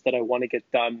things that I want to get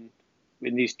done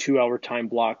in these 2 hour time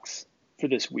blocks for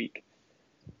this week.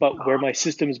 But where my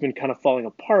system has been kind of falling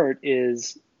apart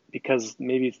is because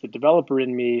maybe it's the developer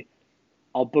in me,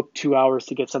 I'll book 2 hours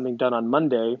to get something done on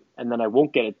Monday and then I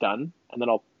won't get it done. And then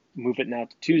I'll move it now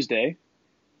to Tuesday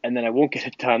and then I won't get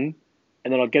it done.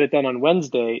 And then I'll get it done on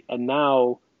Wednesday. And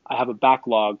now I have a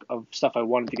backlog of stuff I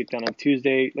wanted to get done on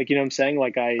Tuesday. Like, you know what I'm saying?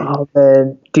 Like, Oh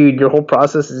man, dude, your whole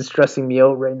process is stressing me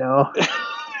out right now.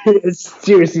 It's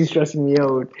seriously stressing me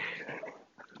out.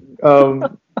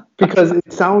 Um, because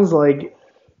it sounds like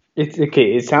it's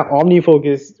okay. It's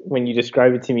OmniFocus. When you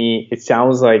describe it to me, it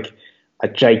sounds like a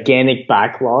gigantic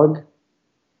backlog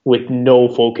with no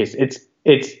focus. It's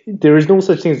there is no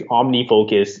such thing as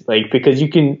OmniFocus. Like because you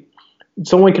can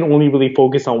someone can only really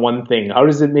focus on one thing. How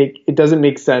does it make it doesn't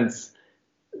make sense?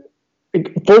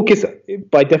 Like, focus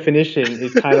by definition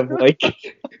is kind of like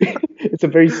it's a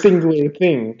very singular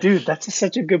thing. dude, that's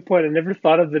such a good point. I never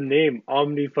thought of the name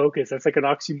OmniFocus. That's like an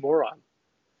oxymoron.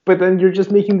 But then you're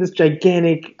just making this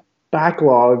gigantic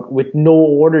backlog with no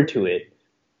order to it.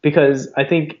 Because I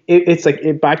think it's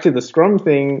like back to the Scrum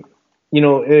thing,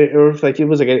 or if like it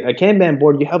was like a Kanban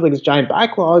board, you have like this giant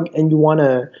backlog, and you want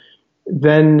to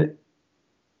then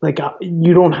like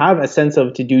you don't have a sense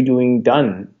of to do doing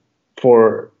done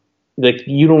for like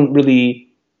you don't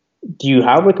really do you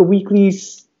have like a weekly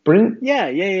sprint? Yeah,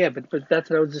 yeah, yeah. But that's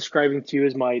what I was describing to you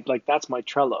as my like that's my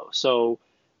Trello. So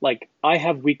like I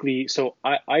have weekly. So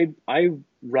I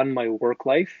run my work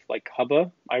life like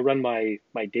Hubba. I run my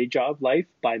day job life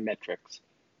by metrics.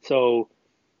 So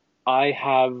I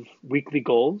have weekly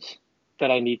goals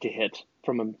that I need to hit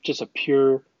from just a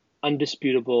pure,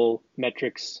 undisputable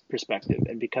metrics perspective.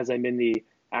 And because I'm in the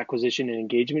acquisition and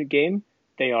engagement game,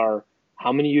 they are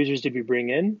how many users did we bring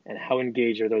in and how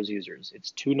engaged are those users?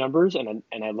 It's two numbers, and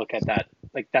I look at that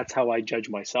like that's how I judge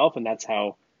myself, and that's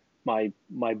how my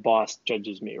boss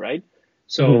judges me, right? Hmm.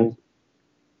 So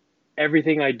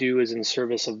everything I do is in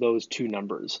service of those two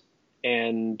numbers.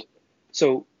 And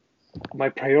so my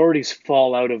priorities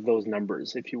fall out of those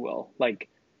numbers, if you will. Like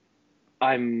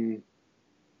I'm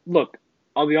look,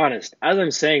 I'll be honest, as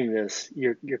I'm saying this,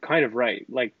 you're kind of right.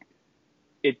 Like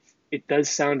it does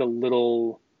sound a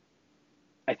little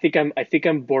I think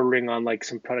I'm bordering on like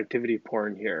some productivity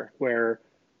porn here where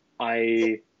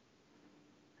I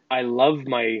I love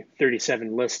my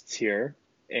 37 lists here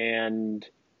and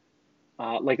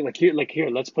like here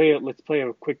let's play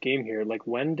a quick game here. Like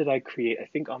when did I create? I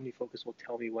think OmniFocus will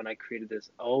tell me when I created this.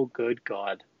 Oh good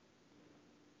God.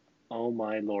 Oh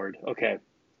my Lord. Okay.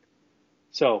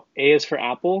 So A is for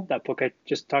Apple, that book I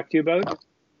just talked to you about.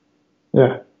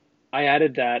 Yeah. I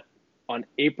added that on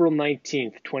April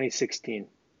 19th, 2016.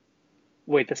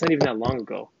 Wait, that's not even that long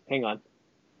ago. Hang on.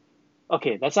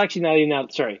 Okay, that's actually not even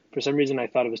that. Sorry, for some reason I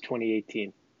thought it was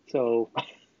 2018. So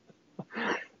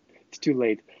it's too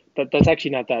late. That's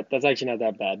actually not that. That's actually not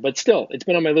that bad. But still, it's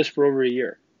been on my list for over a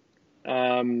year,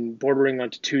 bordering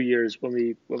onto 2 years when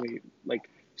we like.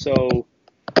 So,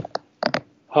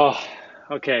 oh,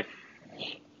 okay,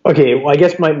 Okay, well, I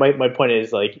guess my point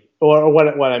is like, or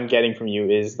what I'm getting from you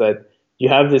is that you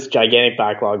have this gigantic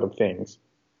backlog of things.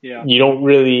 yeah. You don't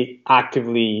really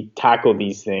actively tackle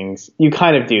these things. You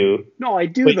kind of do, No, I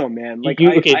do but though, man. you, Like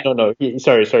you okay, no,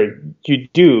 sorry, you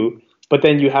do, but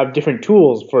then you have different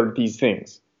tools for these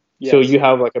things. So yes, you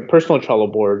have like a personal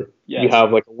Trello board, you yes,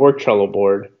 have like a work Trello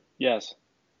board. yes.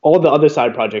 All the other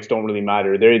side projects don't really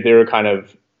matter. They're kind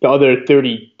of the other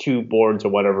 32 boards or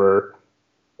whatever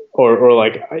or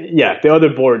like yeah, the other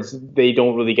boards they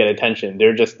don't really get attention.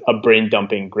 They're just a brain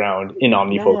dumping ground in No,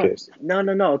 OmniFocus. no,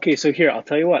 no, no. Okay, so here I'll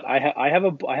tell you what. I have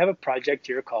a project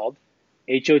here called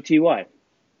HOTY.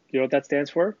 You know what that stands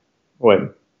for?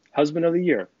 What? Husband of the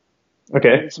Year. Okay,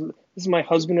 Okay. this is my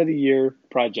Husband of the Year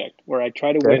project where I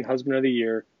try to Okay. win Husband of the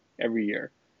Year every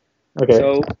year. Okay.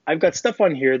 So I've got stuff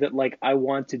on here that like I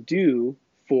want to do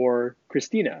for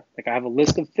Christina. Like I have a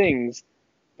list of things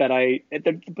that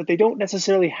but they don't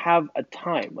necessarily have a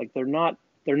time. Like they're not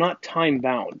time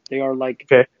bound. They are like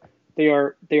Okay. they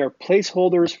are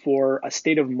placeholders for a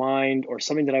state of mind or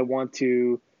something that I want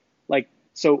to like.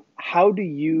 So how do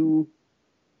you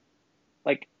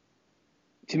like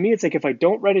to me it's like if I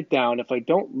don't write it down, if I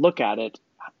don't look at it,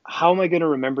 how am I going to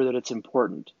remember that it's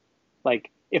important? Like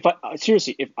if I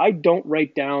seriously, if I don't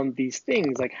write down these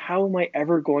things, like how am I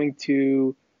ever going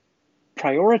to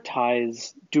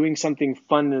prioritize doing something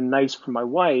fun and nice for my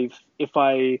wife if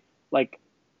I like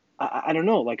I don't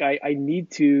know, like I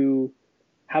need to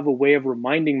have a way of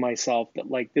reminding myself that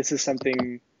like this is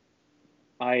something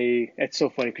it's so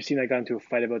funny. Christina and I got into a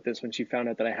fight about this when she found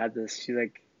out that I had this. She's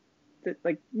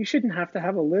like you shouldn't have to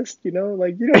have a list,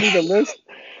 like you don't need a list.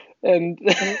 And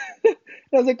I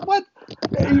was like, what?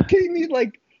 Are you kidding me?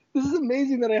 Like this is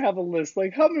amazing that I have a list.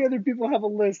 Like how many other people have a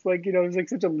list? Like, it's like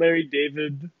such a Larry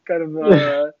David kind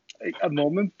of a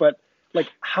moment, but like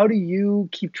how do you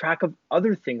keep track of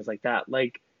other things like that?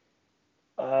 Like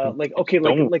okay, Just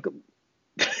don't. like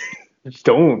Just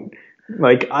don't.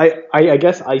 Like I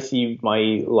guess I see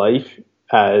my life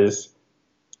as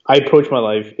I approach my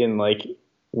life in like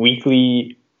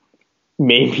weekly,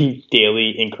 maybe daily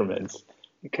increments.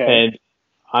 okay. And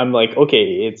I'm like,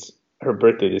 okay, it's her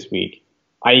birthday this week.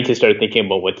 I need to start thinking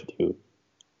about what to do.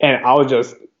 And I'll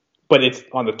just, but it's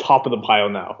on the top of the pile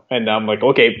now. And I'm like,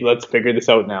 okay, let's figure this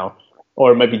out now.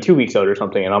 Or it might be 2 weeks out or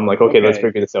something. And I'm like, okay, let's Okay.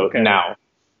 figure this out Okay. now.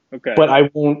 Okay. But I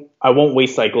won't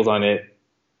waste cycles on it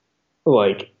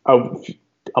like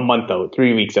a month out,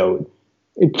 3 weeks out.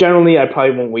 Generally, I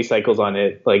probably won't waste cycles on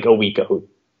it like a week out,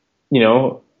 you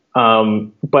know?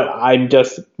 But I'm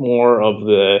just more of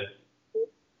the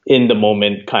in the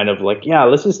moment kind of like, yeah,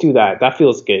 let's just do that. That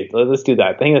feels good. Let's do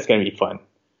that. I think that's going to be fun.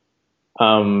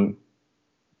 Um,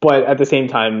 but at the same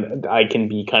time, I can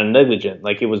be kind of negligent.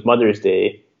 Like it was Mother's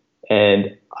Day,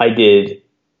 and I did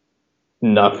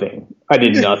nothing. I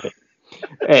did nothing,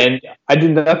 and I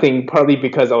did nothing partly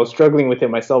because I was struggling with it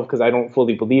myself because I don't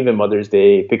fully believe in Mother's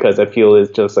Day because I feel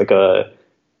it's just like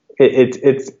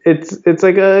it's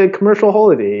like a commercial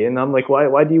holiday, and I'm like,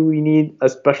 why do we need a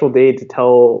special day to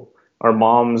tell our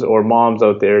moms or moms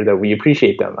out there that we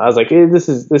appreciate them? I was like, this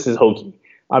is hokey.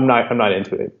 I'm not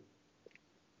into it.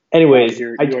 Wow, Anyways,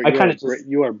 you're I you are I you kind are of just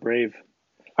you are brave.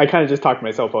 I kind of just talked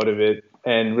myself out of it,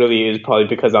 and really it was probably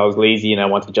because I was lazy and I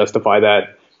want to justify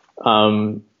that.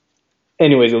 Um,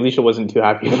 anyways, Alicia wasn't too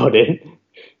happy about it.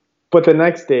 But the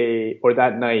next day or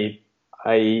that night,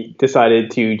 I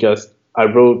decided to just I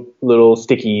wrote little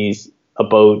stickies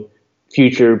about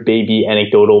future baby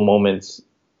anecdotal moments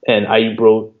and I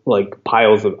wrote like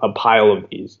a pile of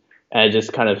these, and I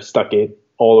just kind of stuck it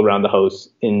all around the house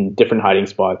in different hiding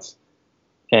spots.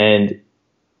 And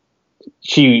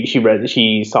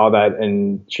she saw that,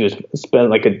 and she was spent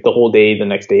like the whole day the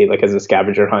next day like as a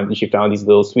scavenger hunt, and she found these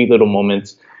little sweet little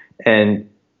moments, and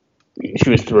she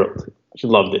was thrilled. She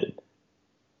loved it.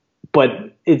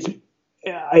 But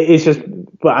it's just,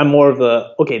 but I'm more of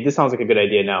the, okay, this sounds like a good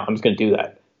idea now, I'm just gonna do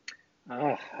that.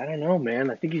 I don't know, man.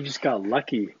 I think you just got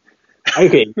lucky.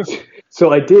 Okay,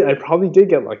 so I probably did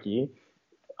get lucky.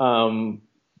 Um,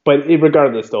 but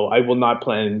regardless, though, I will not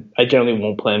plan. I generally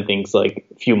won't plan things like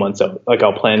a few months out. Like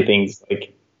I'll plan things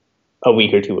like a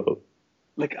week or two out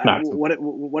Like maximum.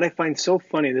 what I find so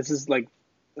funny, this is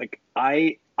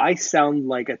I sound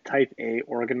like a type A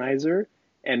organizer,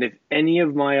 and if any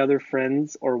of my other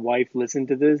friends or wife listen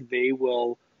to this, they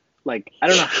will, like, I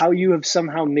don't know how you have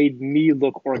somehow made me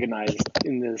look organized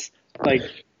in this. Like,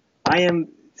 I am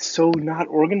so not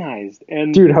organized.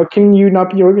 And Dude, how can you not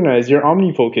be organized? You're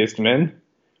omni focused, man.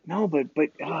 no, but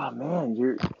ah man,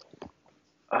 you're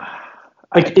uh,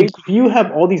 I Like if think you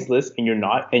have all these lists and you're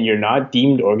not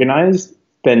deemed organized,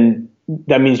 then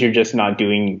that means you're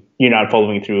not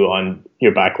following through on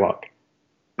your backlog.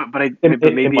 It,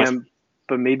 it maybe must.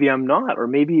 I'm not, or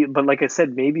maybe, but like I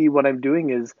said, maybe what I'm doing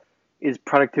is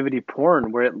productivity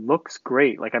porn where it looks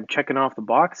great, like I'm checking off the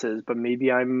boxes, but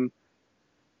maybe I'm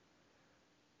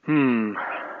hmm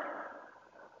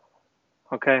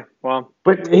okay, well,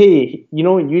 But hey,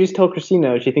 you just tell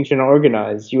Christina if she thinks you're not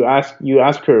organized. You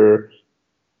ask her,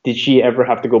 did she ever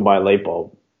have to go buy a light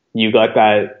bulb? You got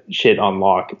that shit on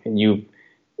lock, and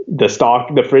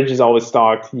the fridge is always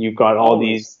stocked. You've got all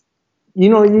these,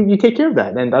 always. you take care of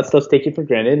that, and that stuff's taken for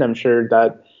granted. I'm sure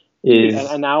that Dude, is,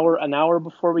 an hour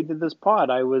before we did this pod,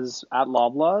 I was at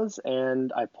Loblaws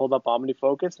and I pulled up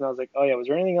OmniFocus and I was like, oh yeah, was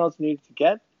there anything else we needed to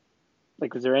get?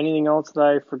 Like, was there anything else that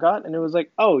I forgot? And it was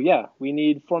like, oh yeah, we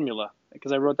need formula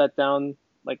because I wrote that down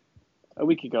like a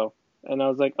week ago, and I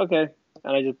was like, okay,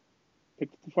 and I just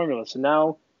picked up the formula. So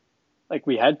now, like,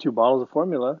 we had two bottles of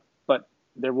formula, but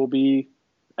there will be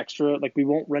extra. Like, we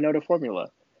won't run out of formula.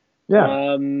 yeah.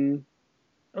 Um,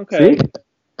 See, okay,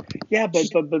 yeah,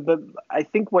 but I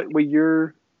think what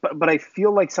you're, but I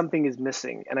feel like something is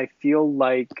missing, and I feel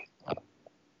like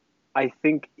I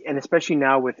think, and especially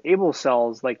now with able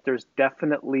cells, like there's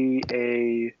definitely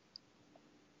a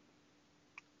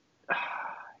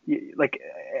like,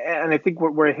 and I think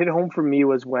where it hit home for me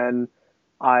was when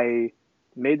I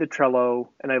made the Trello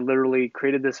and I literally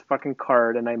created this fucking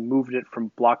card and I moved it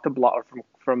from block to block, or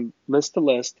from list to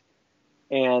list,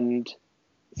 and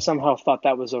somehow thought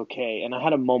that was okay. And I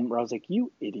had a moment where I was like,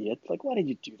 "You idiot! Like, why did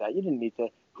you do that? You didn't need to.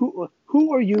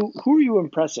 Who are you? Who are you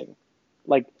impressing?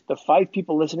 Like the five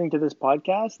people listening to this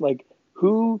podcast? Like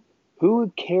who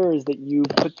cares that you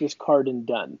put this card in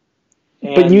done?"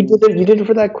 but And you did it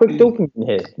for that quick dopamine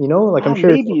hit. Like I'm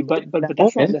sure maybe, that but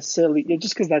that's not moment. necessarily,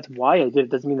 just because that's why I did it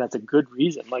doesn't mean that's a good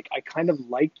reason. Like I kind of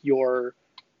like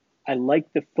I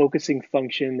like the focusing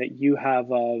function that you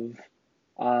have of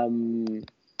um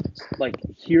like,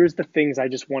 here's the things I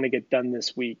just want to get done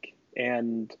this week,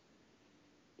 and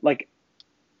like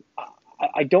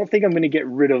I don't think I'm going to get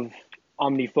rid of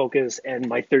OmniFocus and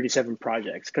my 37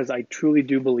 projects, because I truly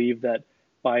do believe that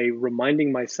by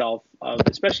reminding myself of,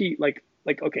 especially like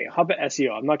okay, how about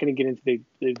SEO? I'm not going to get into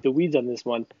the weeds on this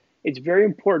one. It's very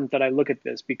important that I look at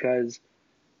this, because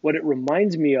what it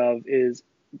reminds me of is,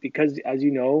 because as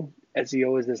you know,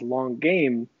 SEO is this long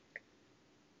game.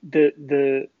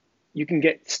 The You can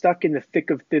get stuck in the thick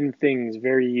of thin things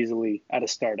very easily at a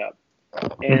startup.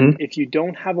 And Hmm. if you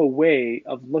don't have a way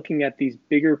of looking at these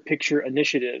bigger picture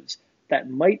initiatives that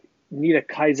might need a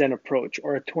Kaizen approach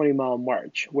or a 20-mile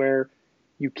march, where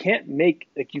you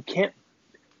can't,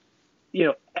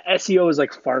 SEO is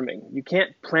like farming. You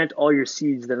can't plant all your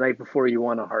seeds the night before you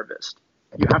want to harvest.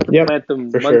 You have to Yep, plant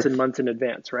them for months sure, and months in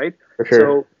advance, right? for sure.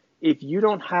 So if you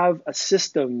don't have a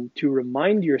system to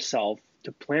remind yourself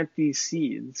to plant these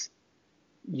seeds,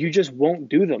 you just won't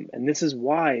do them. And this is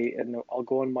why, and I'll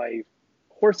go on my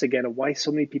horse again, of why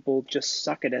so many people just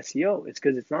suck at SEO. It's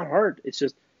because it's not hard.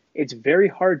 It's very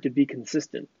hard to be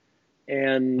consistent.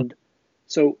 And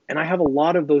so, and I have a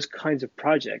lot of those kinds of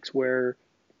projects where,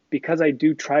 because I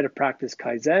do try to practice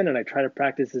Kaizen and I try to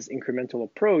practice this incremental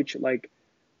approach, like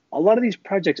a lot of these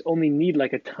projects only need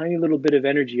like a tiny little bit of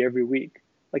energy every week.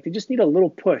 Like they just need a little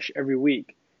push every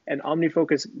week. And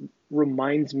OmniFocus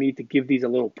reminds me to give these a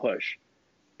little push.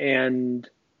 And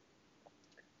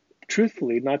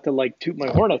truthfully, not to like toot my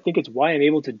horn, I think it's why I'm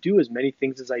able to do as many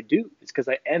things as I do. It's because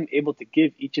I am able to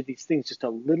give each of these things just a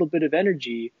little bit of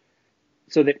energy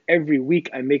so that every week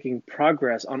I'm making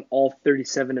progress on all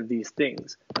 37 of these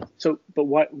things. So, but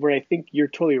where I think you're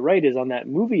totally right is on that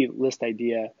movie list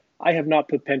idea. I have not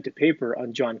put pen to paper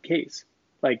on John Case.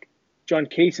 Like, John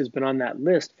Case has been on that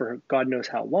list for God knows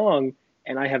how long,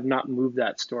 and I have not moved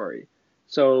that story.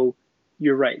 So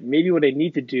you're right. Maybe what I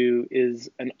need to do is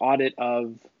an audit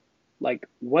of like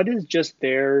what is just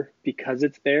there because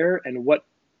it's there and what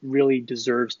really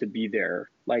deserves to be there.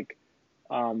 Like,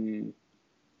 um,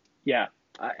 yeah.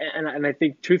 And I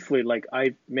think truthfully, like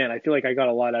I feel like I got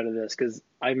a lot out of this because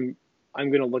I'm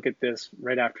gonna look at this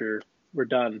right after we're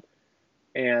done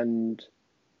and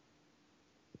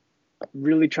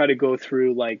really try to go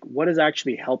through like what is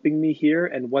actually helping me here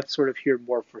and what's sort of here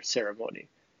more for ceremony.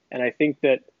 And I think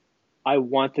that I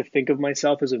want to think of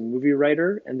myself as a movie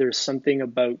writer, and there's something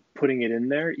about putting it in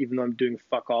there, even though I'm doing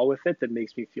fuck all with it, that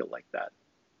makes me feel like that.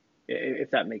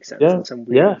 If that makes sense Yeah, in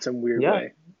yeah, some weird yeah.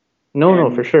 way. No, no,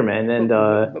 for And sure, man. And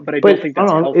but I don't but think I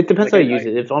that's don't know. It healthy. depends Like how you use I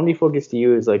it. If OmniFocus to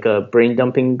you is like a brain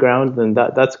dumping ground, then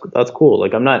that's cool.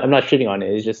 Like I'm not shitting on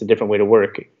it. It's just a different way to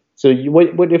work. So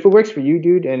what if it works for you,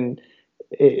 dude, and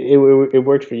it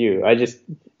works for you. I just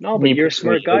no, but me you're a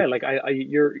personally, smart guy. like Like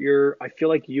you're I feel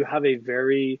like you have a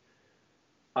very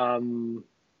um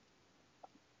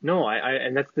no,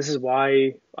 and that's this is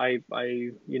why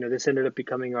this ended up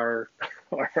becoming our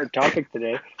our topic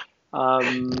today.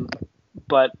 Um,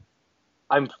 but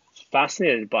I'm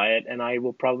fascinated by it, and I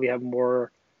will probably have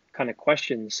more kind of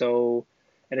questions. So,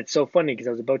 and it's so funny because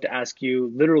I was about to ask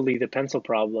you literally the pencil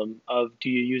problem of do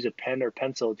you use a pen or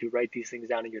pencil to write these things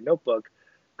down in your notebook?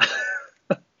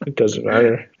 it doesn't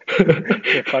matter.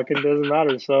 It fucking doesn't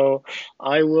matter. So,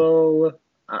 I will.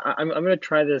 I'm gonna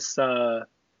try this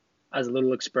as a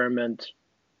little experiment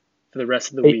for the rest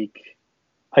of the I, week.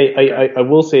 I, Okay. I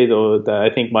will say though that I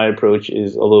think my approach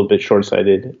is a little bit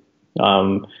short-sighted.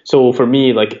 So for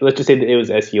me, like let's just say that it was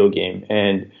SEO game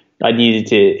and I needed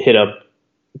to hit up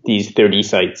these 30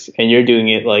 sites and you're doing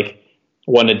it like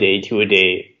one a day, two a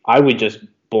day. I would just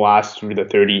blast through the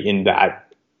 30 in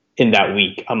that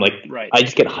week. I'm like Right. I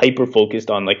just get hyper focused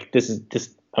on like this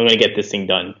I'm gonna get this thing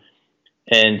done.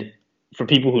 And for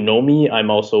people who know me, I'm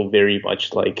also very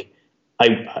much like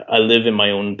I live in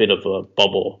my own bit of a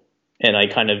bubble, and I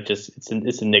kind of just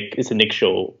it's a Nick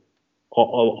show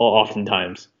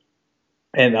oftentimes,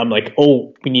 and I'm like,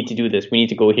 oh, we need to do this, we need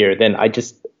to go here. Then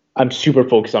I'm super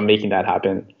focused on making that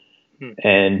happen, Hmm.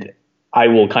 and I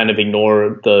will kind of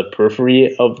ignore the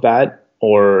periphery of that,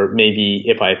 or maybe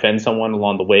if I offend someone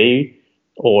along the way,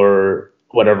 or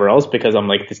whatever else, because I'm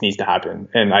like, this needs to happen,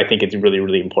 and I think it's really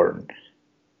really important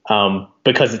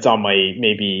because it's on my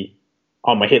maybe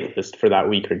on my hit list for that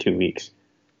week or 2 weeks.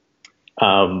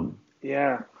 Um,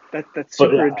 Yeah. That's but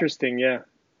super interesting. Yeah.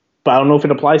 but I don't know if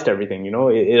it applies to everything. You know,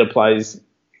 it applies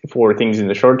for things in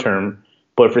the short term,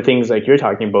 but for things like you're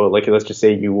talking about, like let's just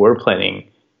say you were planning,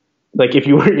 like if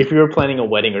you were planning a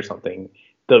wedding or something,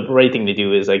 the right thing to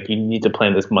do is like you need to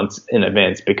plan this months in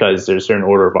advance because there's a certain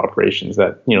order of operations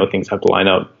that things have to line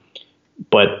up.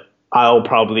 But I'll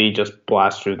probably just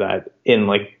blast through that in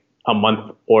like a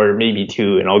month or maybe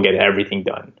two, and I'll get everything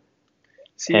done.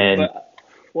 See, And but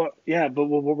well, yeah, but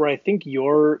where I think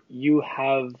you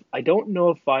have, I don't know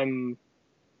if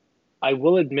I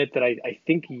will admit that I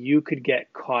think you could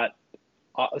get caught.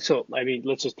 So, I mean,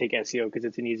 let's just take SEO because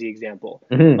it's an easy example.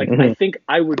 mhm, Like, I mhm. think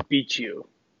I would beat you.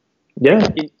 Yeah,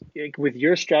 Like with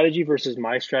your strategy versus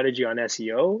my strategy on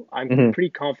SEO, I'm mhm, pretty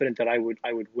confident that I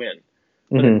would win.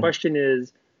 But the mhm, question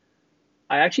is,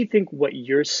 I actually think what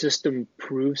your system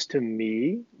proves to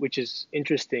me, which is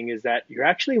interesting, is that you're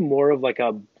actually more of like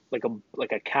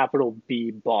a capital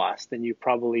B boss than you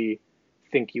probably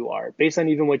think you are, based on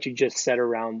even what you just said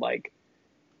around like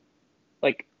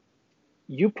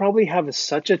you probably have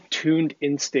such a tuned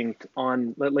instinct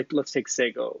on let's take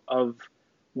Sego of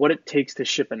what it takes to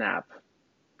ship an app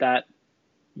that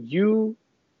you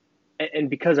and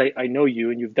because I know you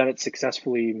and you've done it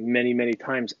successfully many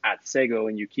times at Sego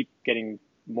and you keep getting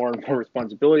more and more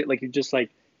responsibility, like you just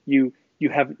like you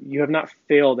have not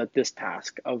failed at this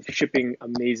task of shipping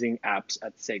amazing apps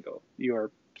at Sego. You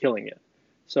are killing it.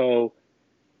 So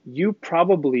you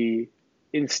probably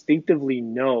instinctively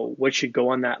know what should go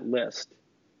on that list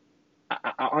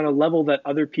on a level that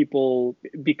other people,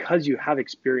 because you have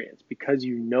experience, because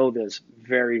you know this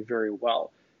very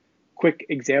well. Quick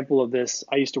example of this,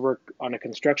 I used to work on a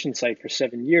construction site for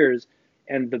 7 years,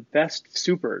 and the best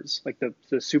supers, like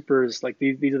the supers, like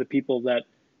these are the people that,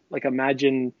 like,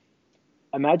 imagine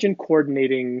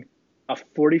coordinating a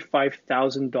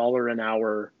 $45,000 an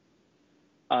hour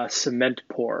cement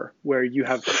pour where you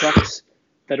have trucks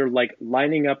that are like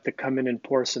lining up to come in and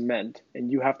pour cement,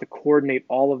 and you have to coordinate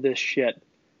all of this shit.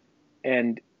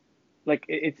 And like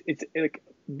it's like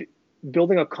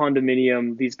building a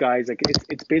condominium. These guys, like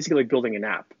it's basically like building an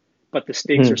app, but the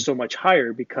stakes are Mhm. so much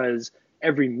higher because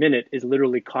every minute is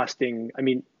literally costing. I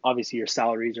mean, obviously your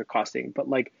salaries are costing, but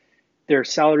like their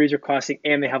salaries are costing,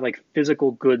 and they have like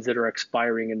physical goods that are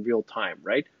expiring in real time,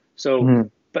 right? So,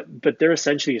 Mhm. but they're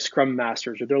essentially scrum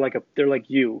masters, or they're like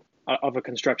you of a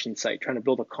construction site trying to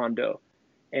build a condo,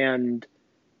 and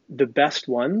the best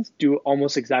ones do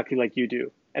almost exactly like you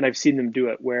do. And I've seen them do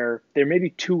it where they're maybe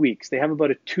 2 weeks. They have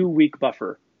about a 2 week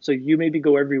buffer. So you maybe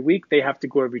go every week, they have to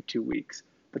go every 2 weeks.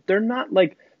 But they're not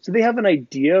like, so they have an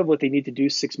idea of what they need to do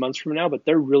 6 months from now, but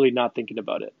they're really not thinking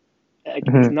about it. Like,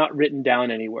 it's Mhm. not written down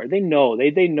anywhere. They know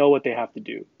what they have to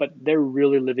do, but they're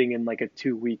really living in like a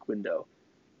 2 week window.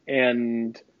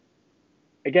 And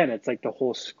again, it's like the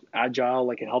whole agile,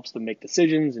 like it helps them make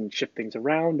decisions and shift things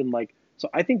around. And like, so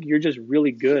I think you're just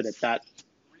really good at that.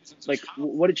 Like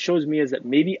what it shows me is that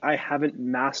maybe I haven't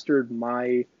mastered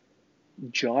my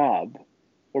job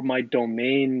or my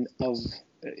domain of,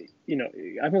 uh, you know,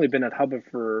 I've only been at Hubba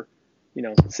for,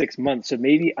 6 months. So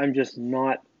maybe I'm just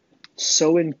not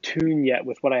so in tune yet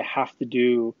with what I have to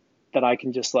do that I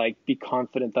can just like be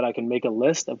confident that I can make a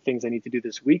list of things I need to do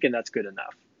this week and that's good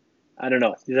enough. I don't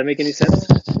know. Does that make any sense?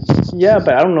 Yeah,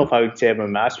 but I don't know if I would say I'm a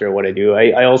master at what I do.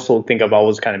 I also think I've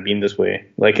always kind of been this way.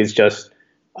 Like it's just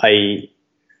I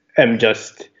am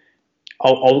just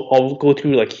I'll go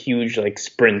through like huge like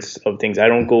sprints of things. I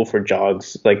don't go for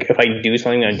jogs. Like if I do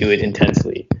something, I do it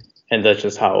intensely, and that's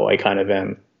just how I kind of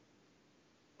am.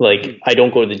 Like Hmm. I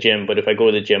don't go to the gym, but if I go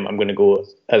to the gym, I'm gonna go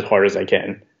as hard as I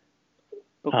can.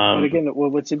 But Um, again,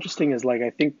 what's interesting is like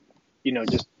I think,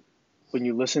 just when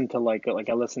you listen to like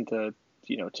I listen to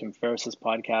Tim Ferriss's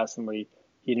podcast and where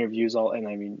he interviews all, and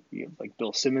I mean like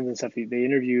Bill Simmons and stuff. They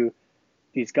interview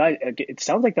these guys. It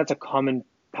sounds like that's a common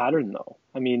pattern though.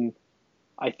 I mean,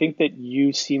 I think that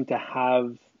you seem to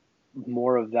have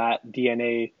more of that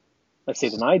DNA, let's say,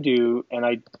 than I do, and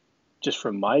I just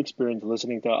from my experience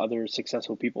listening to other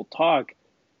successful people talk,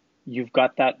 you've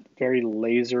got that very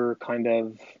laser kind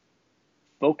of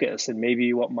focus. And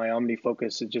maybe what my Omni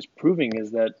focus is just proving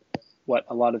is that what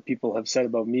a lot of people have said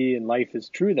about me in life is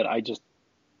true, that I just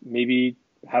maybe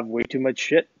have way too much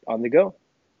shit on the go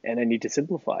and I need to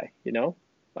simplify,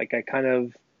 Like I kind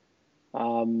of,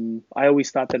 I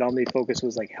always thought that Omni focus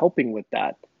was like helping with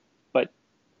that. But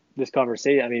this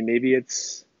conversation, I mean,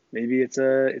 it's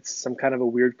some kind of a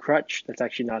weird crutch that's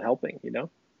actually not helping.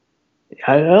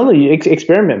 I don't know. You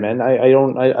experiment, man. I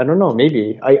don't know.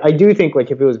 Maybe I do think like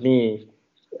if it was me,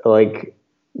 like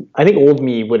I think old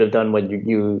me would have done what you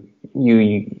do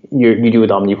with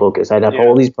OmniFocus. I'd have all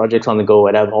Yeah. these projects on the go.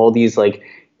 I'd have all these like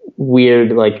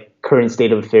weird like current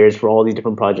state of affairs for all these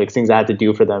different projects, things I had to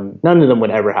do for them. None of them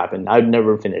would ever happen. I'd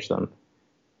never finish them.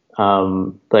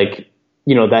 Like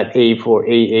that A for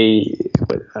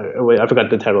I forgot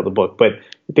the title of the book, but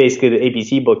basically the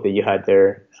ABC book that you had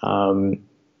there.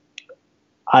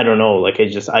 I don't know. Like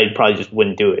I probably just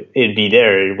wouldn't do it. It'd be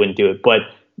there. It wouldn't do it. But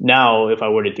now, if I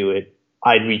were to do it,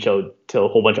 I'd reach out to a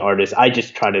whole bunch of artists. I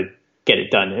just try to get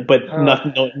it done. But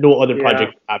nothing, no other Yeah.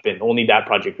 project would happen. Only that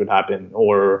project would happen,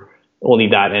 or only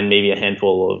that, and maybe a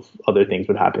handful of other things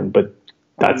would happen. But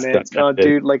Oh that's man, kind no, of it.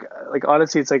 dude. Like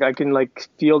honestly, it's like I can like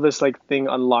feel this like thing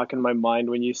unlock in my mind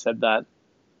when you said that,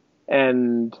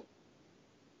 and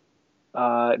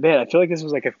man, I feel like this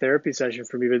was like a therapy session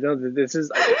for me. But no, this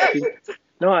is I think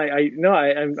no, no,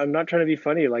 I'm not trying to be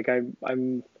funny. Like I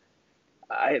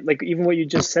like even what you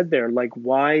just said there. Like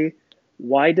why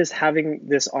does having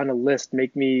this on a list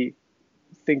make me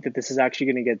think that this is actually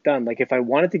going to get done? Like if I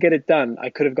wanted to get it done, I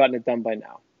could have gotten it done by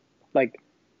now. Like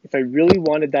if I really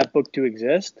wanted that book to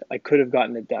exist, I could have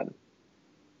gotten it done.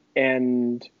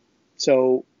 And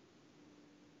so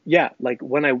yeah, like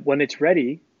when it's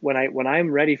ready, when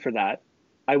I'm ready for that,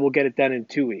 I will get it done in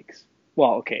 2 weeks.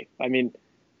 Well, okay. I mean,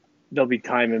 there'll be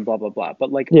time and blah blah blah.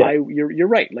 But like Yeah. you're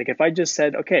right. Like if I just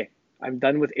said, okay, I'm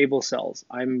done with Able Cells.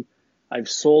 I've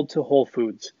sold to Whole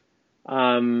Foods.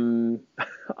 Um,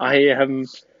 I am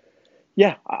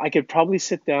yeah. I could probably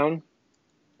sit down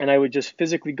and I would just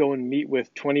physically go and meet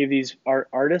with 20 of these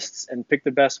artists and pick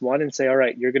the best one and say, all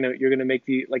right, you're gonna make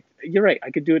the like. You're right.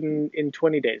 I could do it in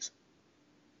 20 days,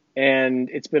 and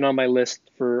it's been on my list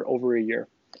for over a year.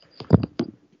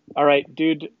 All right,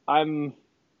 dude.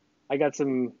 I got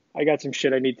some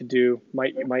shit I need to do. My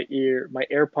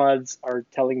AirPods are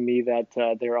telling me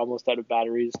that they're almost out of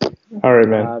batteries. All right,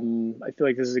 man. I feel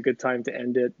like this is a good time to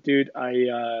end it, dude.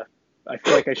 I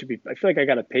feel like I should be. I feel like I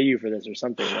gotta pay you for this or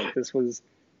something. Like this was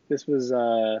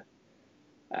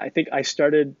I think I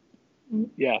started.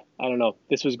 Yeah, I don't know.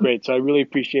 This was great, so I really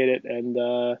appreciate it, and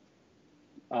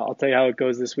I'll tell you how it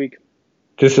goes this week.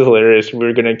 This is hilarious.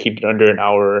 We're gonna keep it under an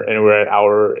hour, and we're at an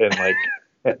hour and like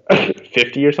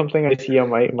 50 or something. I see on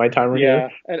my timer here.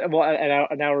 Yeah, and well,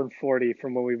 an hour and 40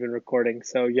 from when we've been recording.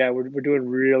 So yeah, we're doing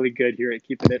really good here at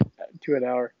keeping it to an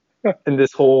hour. And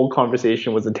this whole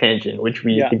conversation was a tangent, which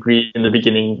we Yeah. agreed in the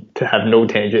beginning to have no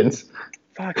tangents.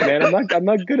 Fuck, man, I'm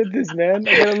not good at this, man.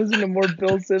 I gotta listen to more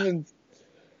Bill Simmons.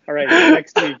 All right,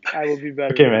 next week I will be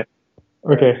better. Okay, man.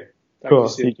 All right, Okay, talk to you cool.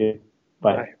 See soon. you.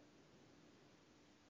 Bye. Bye.